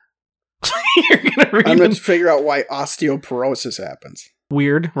poem. You're gonna read. I'm gonna figure out why osteoporosis happens.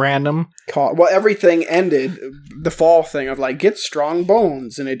 Weird, random. Well, everything ended. The fall thing of like get strong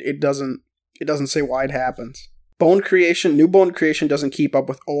bones, and it doesn't say why it happens. Bone creation, new bone creation doesn't keep up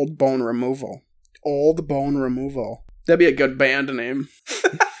with old bone removal. Old bone removal. That'd be a good band name.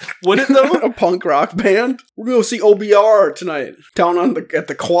 Would it though? A punk rock band. We're gonna see OBR tonight down at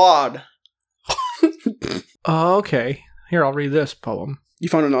the quad. Oh, okay. Here, I'll read this poem. You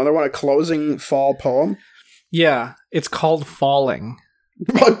found another one, a closing fall poem? Yeah, it's called Falling.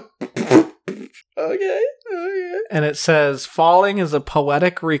 Okay. And it says, Falling is a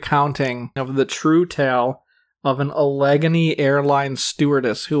poetic recounting of the true tale of an Allegheny Airlines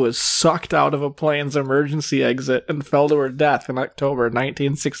stewardess who was sucked out of a plane's emergency exit and fell to her death in October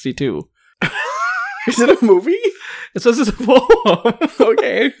 1962. Is it a movie? It says it's a poem.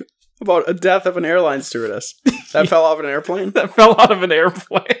 Okay. About a death of an airline stewardess. That fell off an airplane? That fell out of an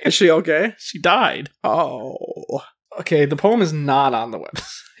airplane. Is she okay? She died. Oh. Okay, the poem is not on the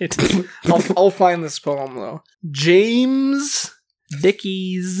website. I'll find this poem, though. James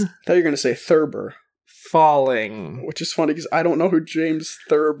Dickey's I thought you were going to say Thurber. Falling. Which is funny because I don't know who James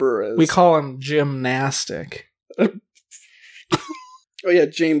Thurber is. We call him Gymnastic. Oh yeah,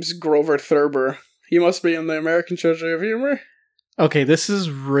 James Grover Thurber. He must be in the American Treasury of Humor. Okay, this is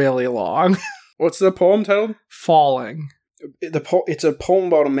really long. What's the poem titled? Falling. It's a poem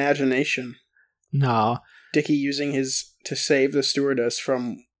about imagination. No. Dickie using his to save the stewardess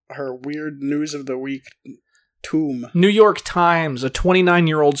from her weird news of the week tomb. New York Times, a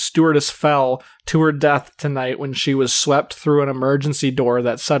 29-year-old stewardess fell to her death tonight when she was swept through an emergency door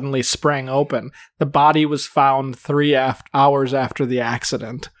that suddenly sprang open. The body was found 3 hours after the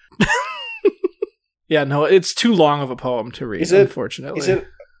accident. Yeah, no, it's too long of a poem to read, unfortunately. Is it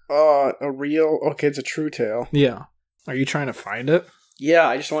a real... Okay, it's a true tale. Yeah. Are you trying to find it? Yeah,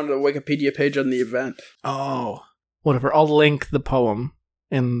 I just wanted a Wikipedia page on the event. Oh. Whatever, I'll link the poem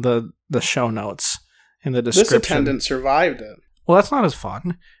in the show notes, in the description. This attendant survived it. Well, that's not as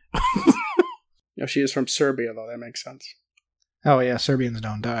fun. No, she is from Serbia, though. That makes sense. Oh, yeah, Serbians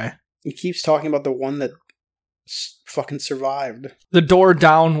don't die. He keeps talking about the one that fucking survived. The door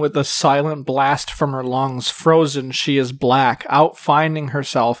down with a silent blast from her lungs. Frozen, she is black, out finding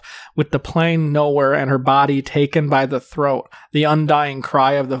herself with the plane nowhere and her body taken by the throat. The undying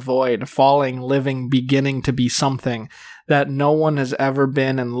cry of the void, falling, living, beginning to be something that no one has ever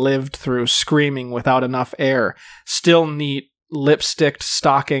been and lived through, screaming without enough air. Still neat, lipsticked,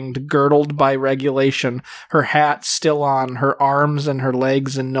 stockinged, girdled by regulation, her hat still on, her arms and her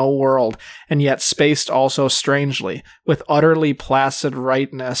legs in no world, and yet spaced also strangely, with utterly placid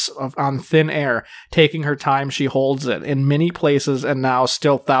rightness on thin air, taking her time she holds it. In many places and now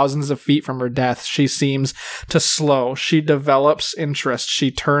still thousands of feet from her death, she seems to slow, she develops interest, she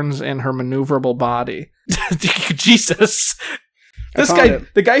turns in her maneuverable body. Jesus.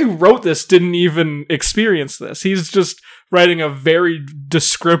 The guy who wrote this didn't even experience this. He's just writing a very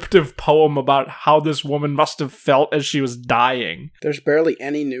descriptive poem about how this woman must have felt as she was dying. There's barely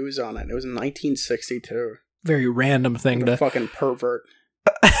any news on it. It was in 1962. Very random thing to... Fucking pervert.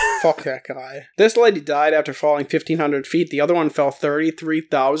 Fuck that guy. This lady died after falling 1,500 feet. The other one fell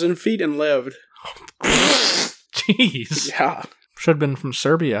 33,000 feet and lived. Jeez. Yeah. Should have been from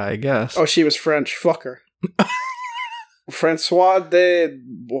Serbia, I guess. Oh, she was French. Fuck her. Francois de...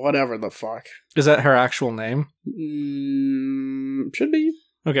 whatever the fuck. Is that her actual name? Should be.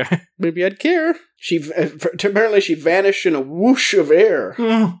 Okay. Maybe I'd care. Apparently she vanished in a whoosh of air.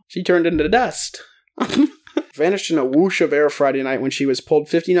 She turned into dust. Vanished in a whoosh of air Friday night when she was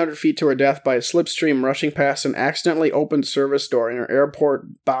pulled 1,500 feet to her death by a slipstream rushing past an accidentally opened service door in her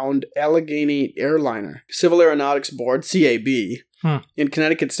airport-bound Allegheny airliner. Civil Aeronautics Board, CAB, in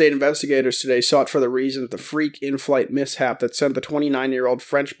Connecticut, state investigators today sought for the reason of the freak in-flight mishap that sent the 29-year-old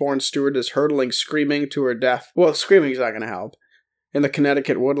French-born stewardess hurtling, screaming to her death. Well, screaming is not going to help. In the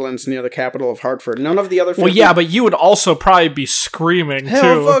Connecticut woodlands near the capital of Hartford. None of the other... Well, yeah, but you would also probably be screaming,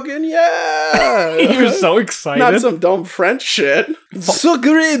 Hell fucking yeah! You're so excited. Not some dumb French shit.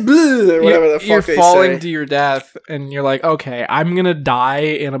 Sucre bleu, or whatever the fuck you're they falling say. to your death, and you're like, okay, I'm gonna die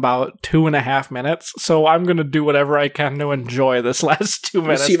in about 2.5 minutes, so I'm gonna do whatever I can to enjoy this last 2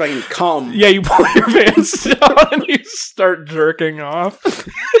 minutes. Let's see if I can come. Yeah, you pull your pants down and you start jerking off.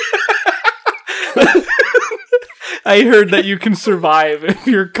 I heard that you can survive if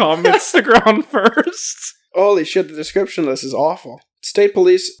your cum hits the ground first. Holy shit, the description of this is awful. State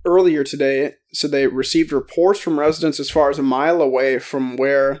police earlier today said they received reports from residents as far as a mile away from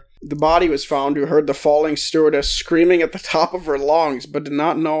where the body was found who heard the falling stewardess screaming at the top of her lungs, but did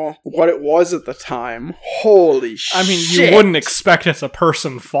not know what it was at the time. Holy shit. I mean, you wouldn't expect it's a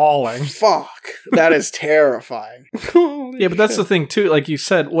person falling. Fuck. That is terrifying. Yeah, but that's the thing, too. Like you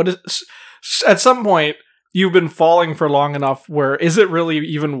said, at some point... You've been falling for long enough where is it really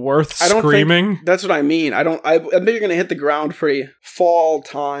even worth screaming? That's what I mean. I bet you're going to hit the ground pretty. Fall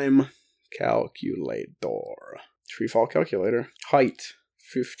time calculator. Free fall calculator. Height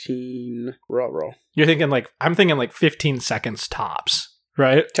 15. Row. You're thinking I'm thinking 15 seconds tops,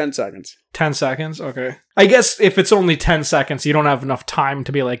 right? 10 seconds. 10 seconds? Okay. I guess if it's only 10 seconds, you don't have enough time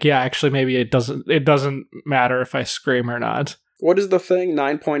to be like, yeah, actually maybe it doesn't matter if I scream or not. What is the thing?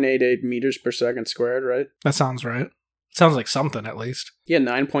 9.88 meters per second squared, right? That sounds right. Sounds like something, at least. Yeah,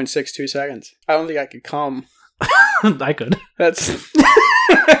 9.62 seconds. I don't think I could come. I could. That's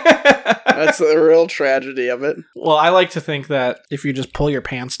the real tragedy of it. Well, I like to think that if you just pull your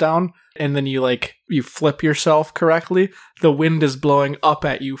pants down and then you flip yourself correctly, the wind is blowing up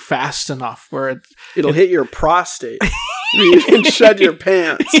at you fast enough where it'll hit your prostate. You can shed your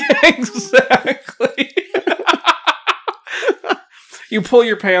pants. Yeah, exactly. You pull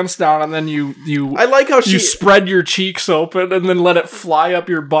your pants down and then you I like how you spread your cheeks open and then let it fly up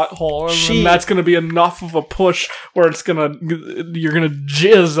your butthole, and then that's going to be enough of a push where you're going to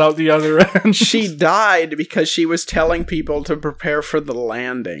jizz out the other end. She died because she was telling people to prepare for the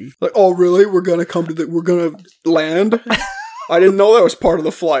landing. Like, oh really? We're going to land? I didn't know that was part of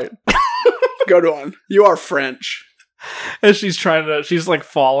the flight. Good one. You are French. And she's like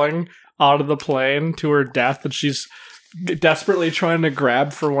falling out of the plane to her death, and she's desperately trying to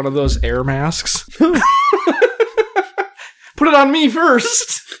grab for one of those air masks. Put it on me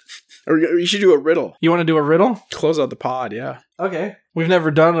first. Or you should do a riddle. You want to do a riddle? Close out the pod, yeah. Okay. We've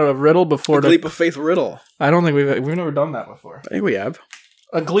never done a riddle before. A Gleep of Faith riddle. I don't think we've never done that before. I think we have.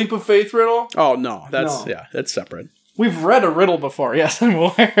 A Gleep of Faith riddle? Oh, no. That's separate. We've read a riddle before. Yes, I'm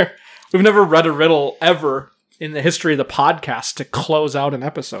aware. We've never read a riddle ever in the history of the podcast to close out an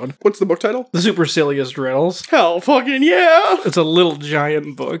episode. What's the book title? The Supercilious Riddles. Hell fucking yeah! It's a little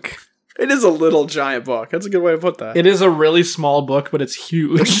giant book. It is a little giant book. That's a good way to put that. It is a really small book, but it's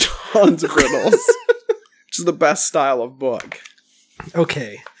huge. There's tons of riddles. Which is the best style of book.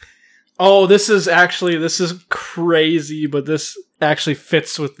 Okay. Oh, this is crazy, but this actually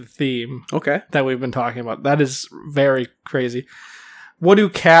fits with the theme. Okay. That we've been talking about. That is very crazy. What do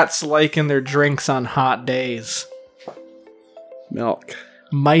cats like in their drinks on hot days? Milk.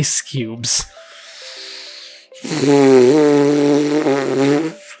 Mice cubes.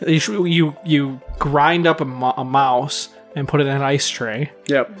 You grind up a mouse and put it in an ice tray.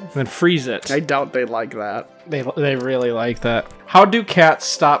 Yep. And then freeze it. I doubt they like that. They really like that. How do cats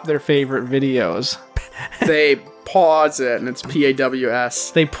stop their favorite videos? They pause it, and it's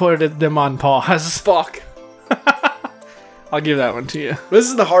PAWS. They put them on pause. Fuck. I'll give that one to you. This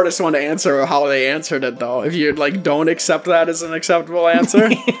is the hardest one to answer, how they answered it, though. If you, don't accept that as an acceptable answer.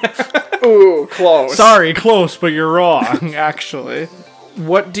 Ooh, close. Sorry, close, but you're wrong, actually.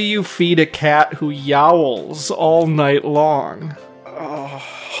 What do you feed a cat who yowls all night long? Oh.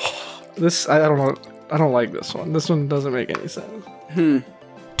 I don't know. I don't like this one. This one doesn't make any sense.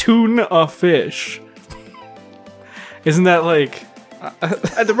 Tune a fish. Isn't that like...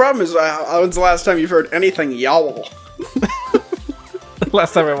 The problem is, when's the last time you've heard anything yowl?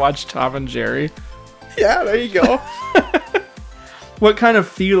 Last time I watched Tom and Jerry. Yeah, there you go. What kind of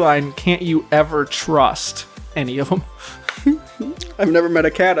feline can't you ever trust? Any of them? I've never met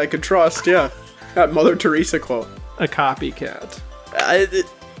a cat I could trust, yeah. That Mother Teresa quote. A copycat.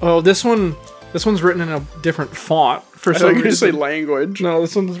 This one's written in a different font. For some reason. You're going to say language. No,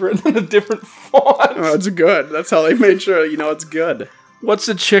 this one's written in a different font. Oh, it's good. That's how they made sure it's good. What's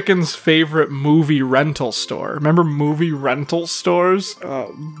a chicken's favorite movie rental store? Remember movie rental stores?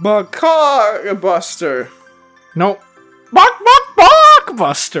 Blockbuster. Nope.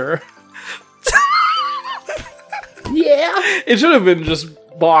 Blockbuster. Yeah. It should have been just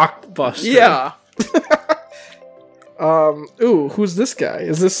Blockbuster. Yeah. Ooh, who's this guy?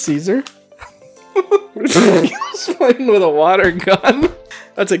 Is this Caesar? He's fighting with a water gun.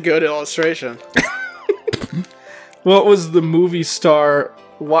 That's a good illustration. What was the movie star...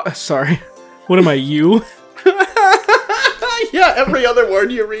 Sorry. What am I, you? Yeah, every other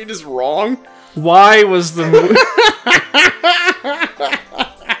word you read is wrong. Why was the movie...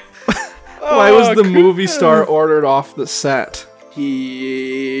 Why was the movie star ordered off the set?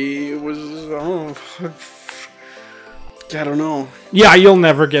 He was... I don't know. Yeah, you'll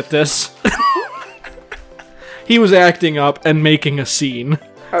never get this. He was acting up and making a scene.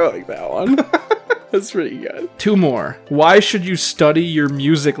 I like that one. That's pretty good. 2 more. Why should you study your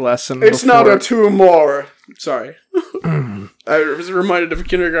music lesson It's not a 2 more. Sorry. I was reminded of a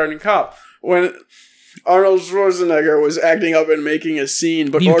Kindergarten Cop. When Arnold Schwarzenegger was acting up and making a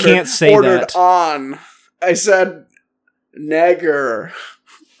scene, but ordered that. on. I said, Negger.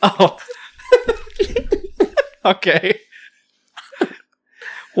 Oh. Okay.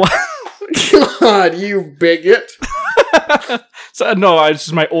 What? God, you bigot. No, it's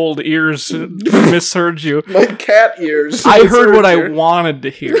just my old ears misheard you. My cat ears. I heard what I wanted to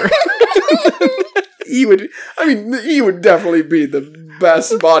hear. He would definitely be the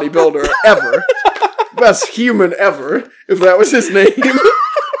best bodybuilder ever. Best human ever, if that was his name.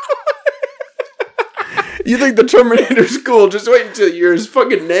 You think the Terminator's cool? Just wait until you hear his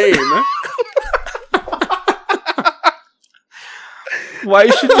fucking name. Why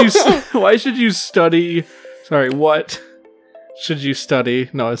should you study Sorry, what should you study?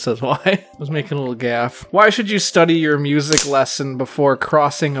 No, it says why. I was making a little gaffe. Why should you study your music lesson before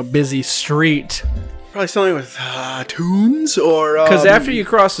crossing a busy street? Probably something with tunes or... Because after you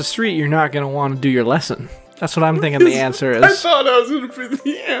cross the street, you're not going to want to do your lesson. That's what I'm thinking the answer is. I thought I was going to be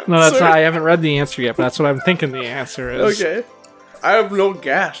the answer. No, that's not. I haven't read the answer yet, but that's what I'm thinking the answer is. Okay. I have no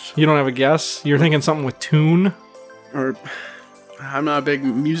guess. You don't have a guess? You're thinking something with tune? Or... I'm not a big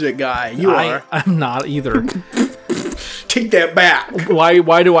music guy. You are. I'm not either. Take that back.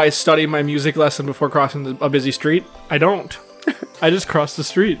 Why do I study my music lesson before crossing a busy street? I don't. I just cross the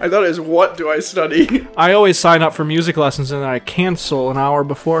street. I thought it was, what do I study? I always sign up for music lessons and then I cancel an hour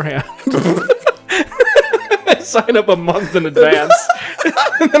beforehand. I sign up a month in advance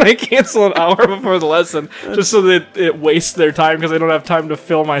and then I cancel an hour before the lesson just so that it wastes their time because they don't have time to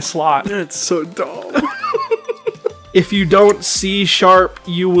fill my slot. That's so dumb. If you don't C sharp,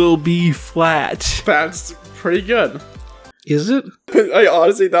 you will be flat. That's pretty good. Is it? I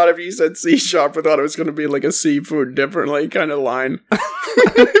honestly thought if you said C sharp, I thought it was going to be like a seafood differently kind of line.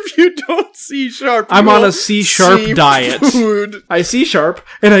 If you don't C sharp, I'm on a C sharp diet. I C sharp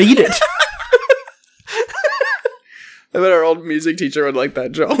and I eat it. I bet our old music teacher would like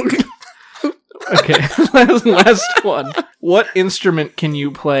that joke. Okay, last one. What instrument can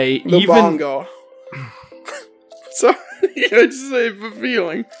you play? The bongo. Sorry, I just have a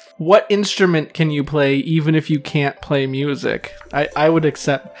feeling. What instrument can you play even if you can't play music? I would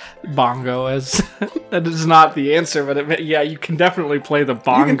accept bongo as... that is not the answer, but yeah, you can definitely play the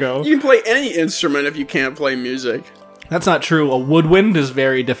bongo. You can play any instrument if you can't play music. That's not true. A woodwind is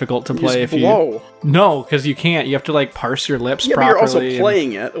very difficult to play if you... No, because you can't. You have to, like, parse your lips properly. But you're also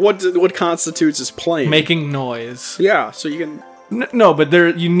playing it. What constitutes as playing? Making noise. Yeah, so you can... No, but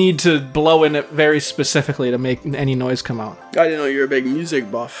you need to blow in it very specifically to make any noise come out. I didn't know you were a big music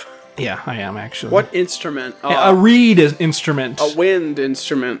buff. Yeah, I am, actually. What instrument? A reed instrument. A wind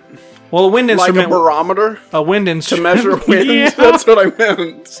instrument. Well, a wind instrument... Like a barometer? A wind instrument. To measure wind? Yeah. That's what I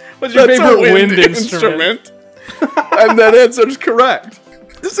meant. What's your favorite wind instrument? And that answer is correct.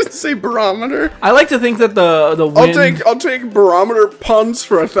 Does it say barometer? I like to think that the wind... I'll take barometer puns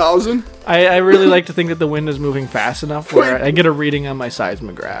for 1,000. I really like to think that the wind is moving fast enough where I get a reading on my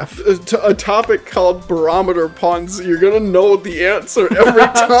seismograph. A topic called barometer puns, you're gonna know the answer every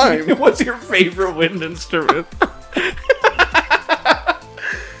time. What's your favorite wind instrument?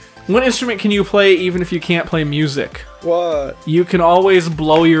 What instrument can you play even if you can't play music? What? You can always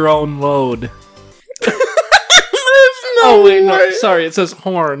blow your own load. Oh, wait, no, sorry, it says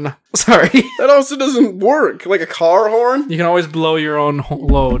horn. Sorry. That also doesn't work. Like a car horn? You can always blow your own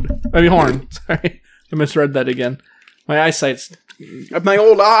load. I mean, horn. Sorry. I misread that again. My eyesight's... My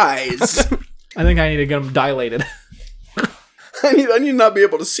old eyes. I think I need to get them dilated. I need to not be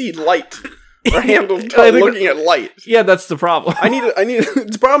able to see light. Or handle looking at light. Yeah, that's the problem.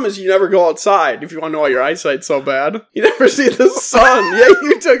 The problem is you never go outside if you want to know why your eyesight's so bad. You never see the sun. Yeah,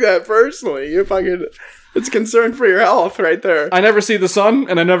 you took that personally. You fucking... It's concern for your health right there. I never see the sun,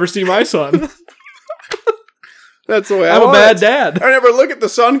 and I never see my son. That's the way I'm a bad dad. I never look at the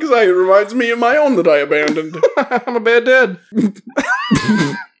sun because it reminds me of my own that I abandoned. I'm a bad dad.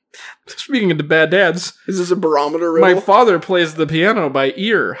 Speaking of the bad dads. Is this a barometer riddle? My father plays the piano by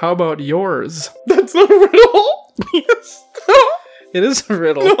ear. How about yours? That's not a riddle? Yes. It is a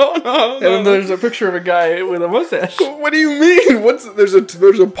riddle. No. And then there's a picture of a guy with a mustache. What do you mean? There's a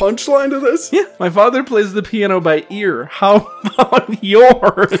punchline to this? Yeah. My father plays the piano by ear. How about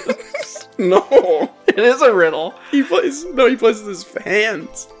yours? No. It is a riddle. He plays with his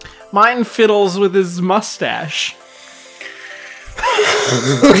hands. Mine fiddles with his mustache.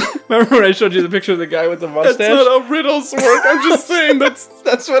 Remember when I showed you the picture of the guy with the mustache? That's not how riddles work. I'm just saying that's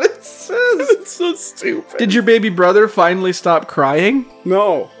what it says. It's so stupid. Did your baby brother finally stop crying?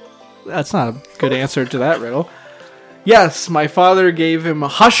 No. That's not a good answer to that riddle. Yes, my father gave him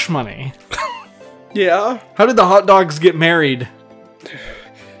hush money. Yeah? How did the hot dogs get married?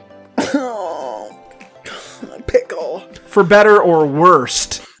 Oh, pickle. For better or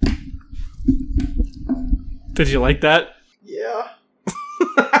worst? Did you like that? Yeah.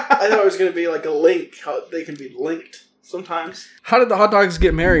 I thought it was going to be like a link. How they can be linked sometimes. How did the hot dogs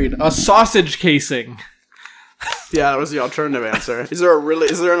get married? A sausage casing. Yeah, that was the alternative answer. Is there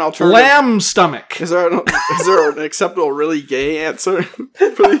an alternative? Lamb stomach. Is there an acceptable really gay answer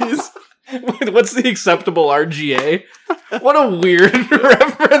for these? What's the acceptable RGA? What a weird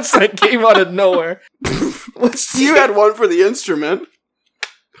reference that came out of nowhere. You had one for the instrument.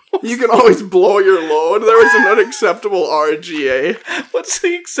 You can always blow your load. There was an unacceptable RGA. What's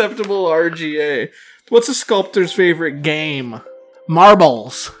the acceptable RGA? What's a sculptor's favorite game?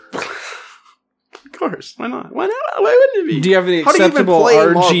 Marbles. course. Why not? Why not? Why wouldn't it be? Do you have any How do you even acceptable play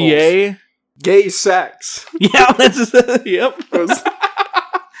RGA? marbles? Gay sex. Yeah, that's yep.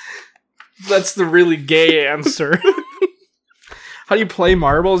 That's the really gay answer. How do you play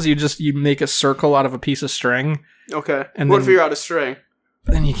marbles? You make a circle out of a piece of string. Okay. And what if you're out of string?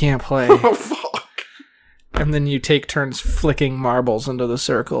 Then you can't play. Oh, fuck. And then you take turns flicking marbles into the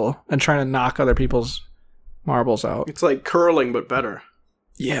circle and trying to knock other people's marbles out. It's like curling, but better.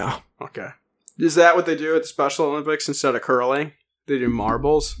 Yeah. Okay. Is that what they do at the Special Olympics instead of curling? They do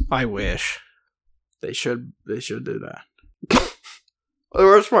marbles? I wish. They should do that. The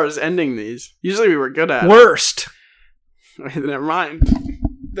worst part is ending these. Usually we were good at Worst. it. Never mind.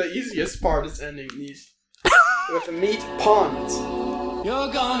 The easiest part is ending these. With meat puns.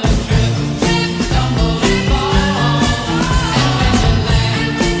 You're gonna trip, stumble and fall. And when you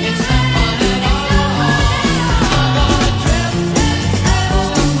land, it's not fun at all. You're gonna trip,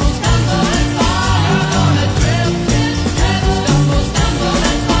 stumble and fall. You're gonna trip, stumble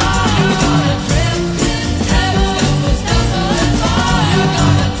and fall. You're gonna trip, stumble and fall. You're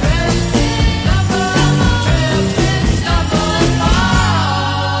gonna trip, stumble and fall.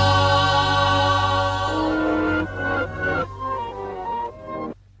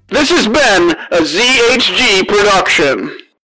 This has been a ZHG production.